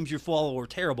Pittsburgh teams you follow are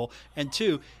terrible. And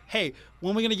 2, hey,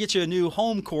 when are we going to get you a new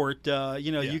home court?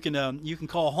 You can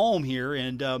call home here.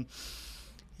 And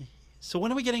so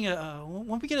when are we getting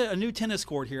when we get a new tennis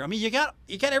court here? I mean, you got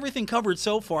everything covered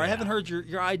so far. Yeah. I haven't heard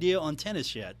your idea on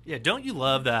tennis yet. Yeah, don't you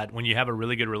love that when you have a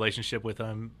really good relationship with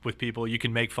people, you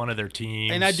can make fun of their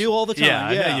teams? And I do all the time. Yeah,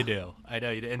 I know you do.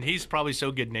 And he's probably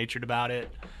so good-natured about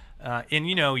it. And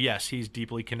yes, he's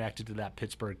deeply connected to that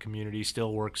Pittsburgh community.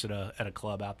 Still works at a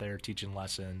club out there, teaching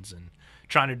lessons and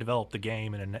trying to develop the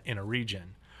game in a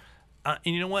region. And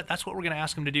you know what? That's what we're going to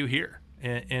ask him to do here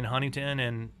in Huntington.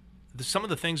 And some of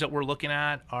the things that we're looking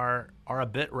at are a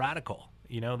bit radical.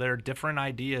 There are different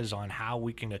ideas on how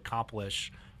we can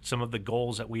accomplish some of the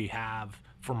goals that we have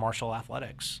for Marshall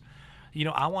athletics.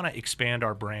 I want to expand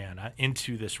our brand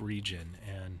into this region.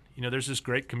 And, there's this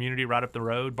great community right up the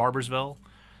road, Barbersville,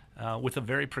 with a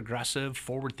very progressive,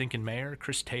 forward-thinking mayor,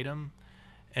 Chris Tatum.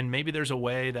 And maybe there's a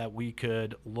way that we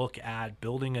could look at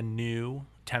building a new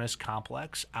tennis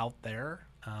complex out there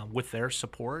with their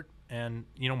support. And,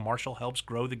 Marshall helps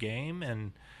grow the game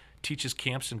and teaches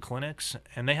camps and clinics.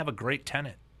 And they have a great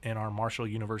tenant in our Marshall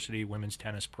University women's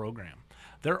tennis program.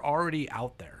 They're already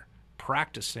out there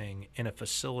practicing in a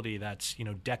facility that's,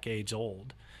 decades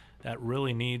old that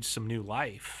really needs some new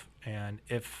life. And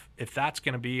if that's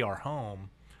going to be our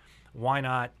home, why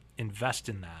not invest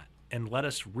in that and let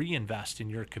us reinvest in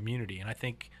your community? And I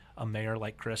think a mayor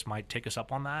like Chris might take us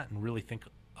up on that and really think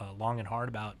long and hard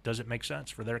about, does it make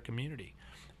sense for their community?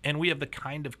 And we have the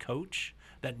kind of coach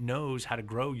that knows how to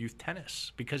grow youth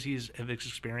tennis because he's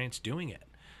experienced doing it.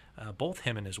 Both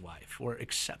him and his wife were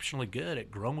exceptionally good at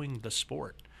growing the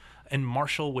sport. And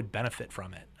Marshall would benefit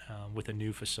from it with a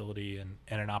new facility and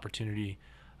an opportunity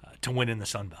to win in the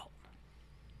Sun Belt.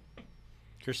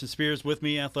 Christian Spears with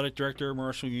me, athletic director,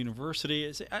 Marshall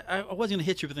University. I wasn't going to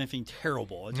hit you with anything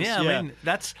terrible. I mean,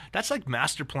 that's like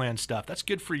master plan stuff. That's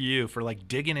good for you for like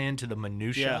digging into the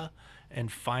minutia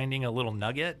and finding a little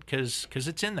nugget because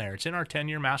it's in there. It's in our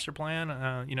 10-year master plan,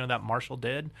 that Marshall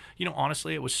did.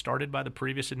 Honestly, it was started by the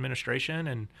previous administration,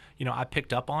 and, I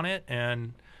picked up on it,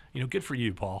 and, good for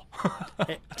you, Paul.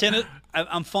 Hey,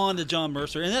 I'm fond of John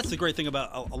Mercer, and that's the great thing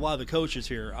about a lot of the coaches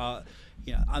here.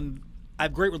 I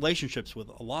have great relationships with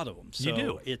a lot of them. So you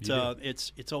do.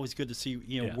 It's always good to see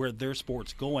where their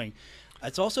sport's going.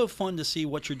 It's also fun to see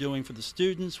what you're doing for the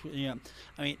students. I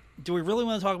mean, do we really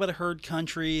want to talk about Herd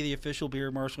Country, the official beer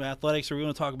of Marshall Athletics, or we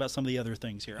want to talk about some of the other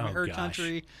things here? Herd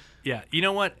Country. Yeah, you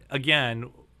know what?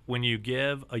 Again, when you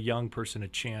give a young person a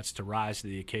chance to rise to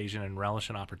the occasion and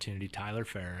relish an opportunity, Tyler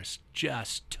Ferris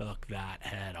just took that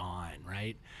head on,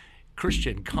 right?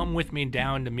 Christian, come with me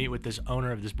down to meet with this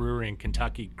owner of this brewery in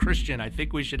Kentucky. Christian, I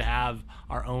think we should have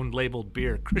our own labeled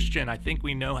beer. Christian, I think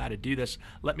we know how to do this.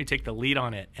 Let me take the lead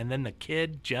on it. And then the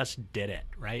kid just did it,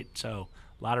 right? So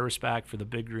a lot of respect for the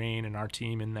Big Green and our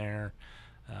team in there.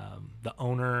 The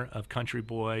owner of Country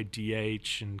Boy,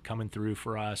 DH, and coming through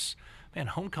for us. Man,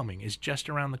 homecoming is just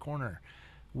around the corner.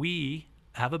 We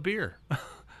have a beer.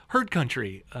 Herd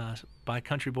Country by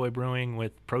Country Boy Brewing,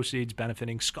 with proceeds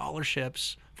benefiting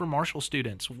scholarships for Marshall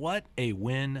students. What a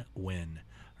win-win,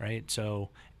 right? So,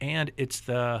 and it's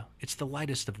the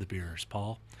lightest of the beers,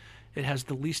 Paul. It has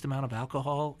the least amount of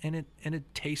alcohol in it, and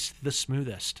it tastes the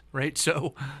smoothest, right?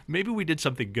 So maybe we did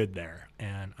something good there,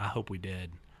 and I hope we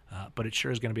did. But it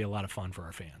sure is going to be a lot of fun for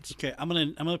our fans. Okay, I'm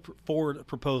gonna forward a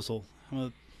proposal.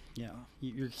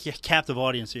 You're a captive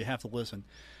audience, so you have to listen.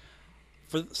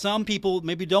 For some people,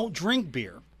 maybe don't drink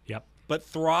beer. Yep. But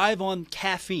thrive on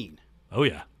caffeine. Oh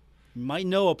yeah. You might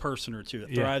know a person or two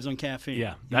that thrives on caffeine.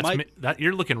 Yeah,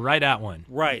 you're looking right at one.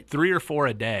 Right. 3 or 4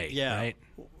 a day. Yeah. Right.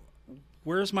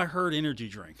 Where's my Herd energy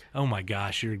drink? Oh my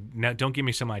gosh, don't give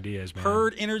me some ideas, man.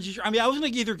 Herd energy. I mean, I was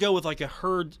going to either go with like a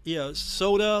Herd,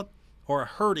 soda, or a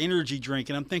Herd energy drink,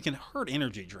 and I'm thinking Herd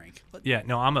energy drink. Yeah,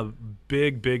 no, I'm a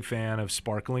big fan of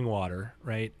sparkling water,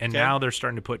 right? And now they're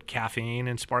starting to put caffeine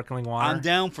in sparkling water. I'm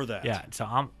down for that. Yeah, so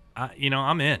I'm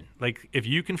in. Like, if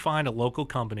you can find a local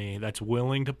company that's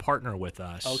willing to partner with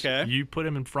us, you put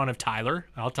them in front of Tyler.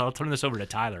 I'll turn this over to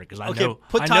Tyler because I know.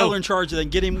 Put Tyler in charge,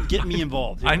 and then get me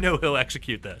involved. I know he'll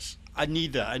execute this. I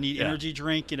need that. I need energy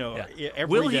drink. Every day.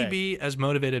 Will he be as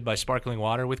motivated by sparkling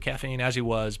water with caffeine as he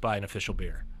was by an official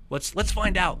beer? Let's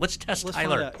find out. Let's test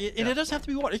Tyler. And it doesn't have to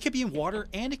be water. It could be in water,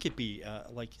 and it could be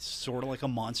sort of like a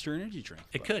Monster energy drink.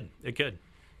 It could.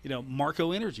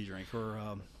 Marco energy drink,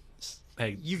 or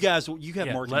hey, you guys, you have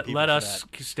marketing people. Let us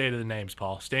stay to the names,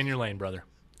 Paul. Stay in your lane, brother.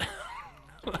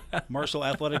 Marshall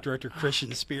Athletic Director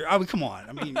Christian Spear. I mean, come on.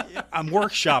 I mean, I'm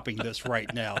workshopping this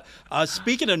right now.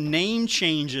 Speaking of name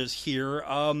changes here,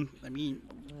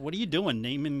 what are you doing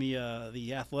naming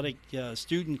the athletic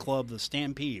student club the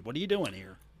Stampede? What are you doing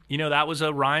here? That was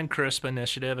a Ryan Crisp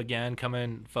initiative, again,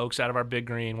 coming folks out of our Big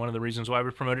Green, one of the reasons why we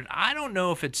promoted. I don't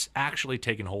know if it's actually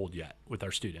taken hold yet with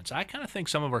our students. I kind of think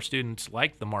some of our students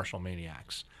like the Marshall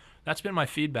Maniacs. That's been my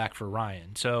feedback for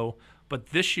Ryan. But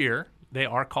this year, they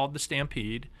are called the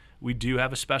Stampede. We do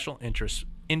have a special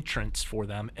entrance for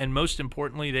them. And most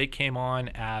importantly, they came on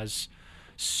as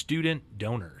student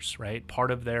donors, right?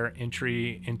 Part of their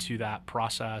entry into that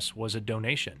process was a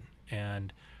donation.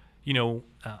 And,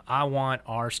 I want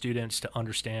our students to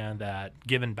understand that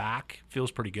giving back feels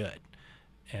pretty good.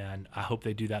 And I hope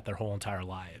they do that their whole entire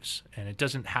lives. And it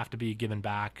doesn't have to be given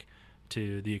back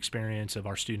to the experience of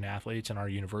our student athletes and our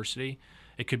university.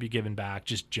 It could be given back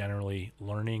just generally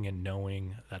learning and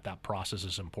knowing that that process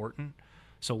is important.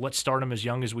 So let's start them as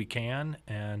young as we can.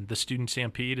 And the Student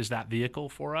Stampede is that vehicle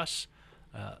for us.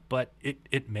 But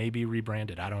it may be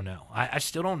rebranded. I don't know. I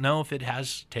still don't know if it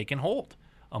has taken hold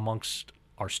amongst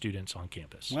our students on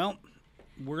campus. Well,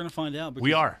 we're going to find out.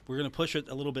 We are. We're going to push it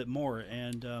a little bit more.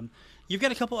 And you've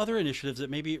got a couple other initiatives that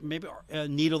maybe need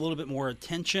a little bit more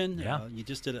attention. Yeah. You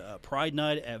just did a Pride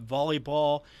Night at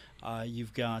volleyball.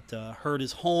 You've got Herd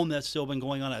is Home. That's still been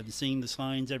going on. I've been seeing the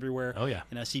signs everywhere. Oh, yeah.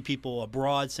 And I see people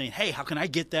abroad saying, hey, how can I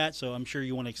get that? So I'm sure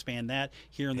you want to expand that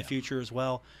here in the future as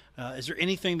well. Is there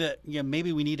anything that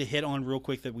maybe we need to hit on real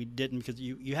quick that we didn't? Because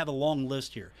you have a long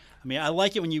list here. I mean, I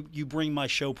like it when you bring my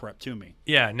show prep to me.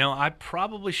 Yeah, no, I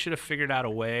probably should have figured out a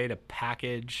way to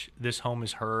package This Home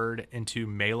is Heard into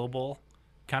mailable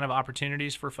kind of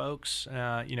opportunities for folks.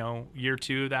 Year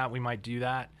two of that, we might do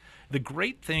that. The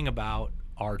great thing about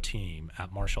our team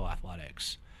at Marshall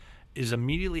Athletics is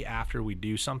immediately after we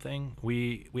do something,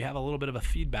 we have a little bit of a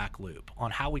feedback loop on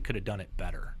how we could have done it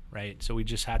better, right? So we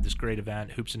just had this great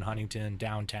event, Hoops in Huntington,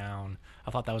 downtown.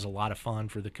 I thought that was a lot of fun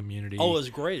for the community. Oh, it was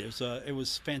great. It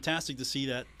was fantastic to see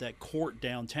that court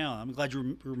downtown. I'm glad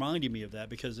you reminded me of that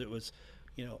because it was,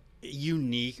 a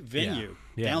unique venue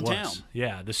downtown.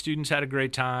 Yeah, the students had a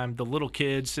great time. The little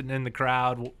kids sitting in the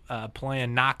crowd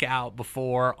playing knockout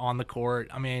before on the court.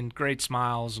 I mean, great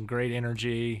smiles and great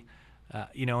energy.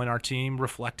 And our team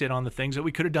reflected on the things that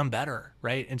we could have done better,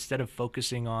 right? Instead of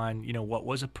focusing on, what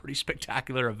was a pretty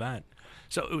spectacular event.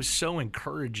 So it was so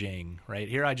encouraging, right?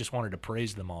 Here I just wanted to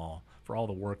praise them all for all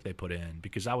the work they put in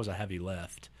because that was a heavy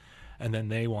lift. And then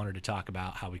they wanted to talk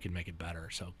about how we could make it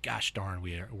better. So, gosh darn,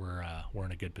 we're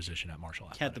in a good position at Marshall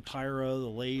Athletics. Had the pyro, the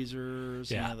lasers,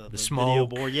 the smoke, video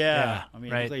board. Yeah. I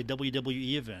mean, right. It was like a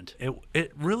WWE event.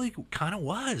 It really kind of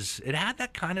was. It had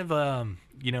that kind of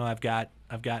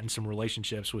I've gotten some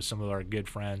relationships with some of our good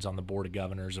friends on the board of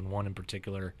governors, and one in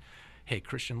particular. Hey,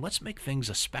 Christian, let's make things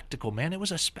a spectacle, man. It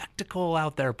was a spectacle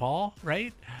out there, Paul,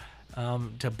 right?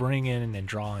 To bring in and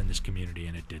draw in this community,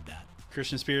 and it did that.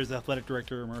 Christian Spears, the athletic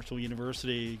director at Marshall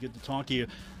University. Good to talk to you.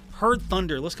 Herd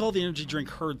Thunder. Let's call the energy drink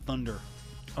Herd Thunder.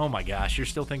 Oh, my gosh. You're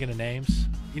still thinking of names?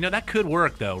 That could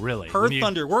work, though, really. Herd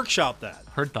Thunder. Workshop that.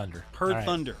 Herd Thunder. Herd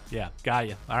Thunder. Yeah, got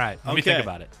you. All right. Let me think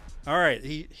about it. All right.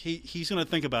 He's going to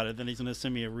think about it. Then he's going to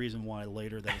send me a reason why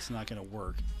later that it's not going to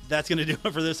work. That's going to do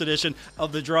it for this edition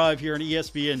of The Drive here on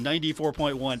ESPN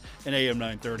 94.1 and AM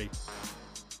 930.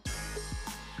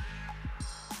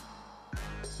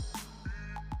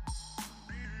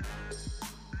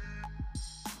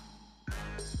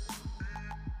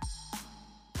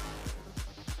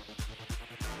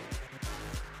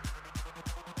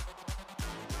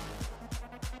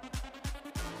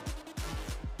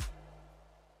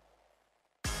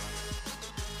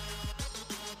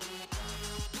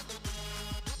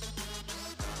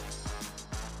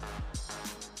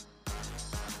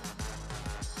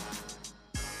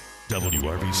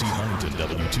 WRVC Huntington,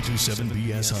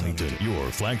 W227BS Huntington, your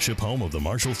flagship home of the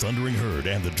Marshall Thundering Herd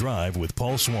and The Drive with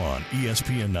Paul Swann,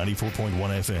 ESPN 94.1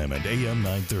 FM and AM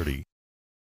 930.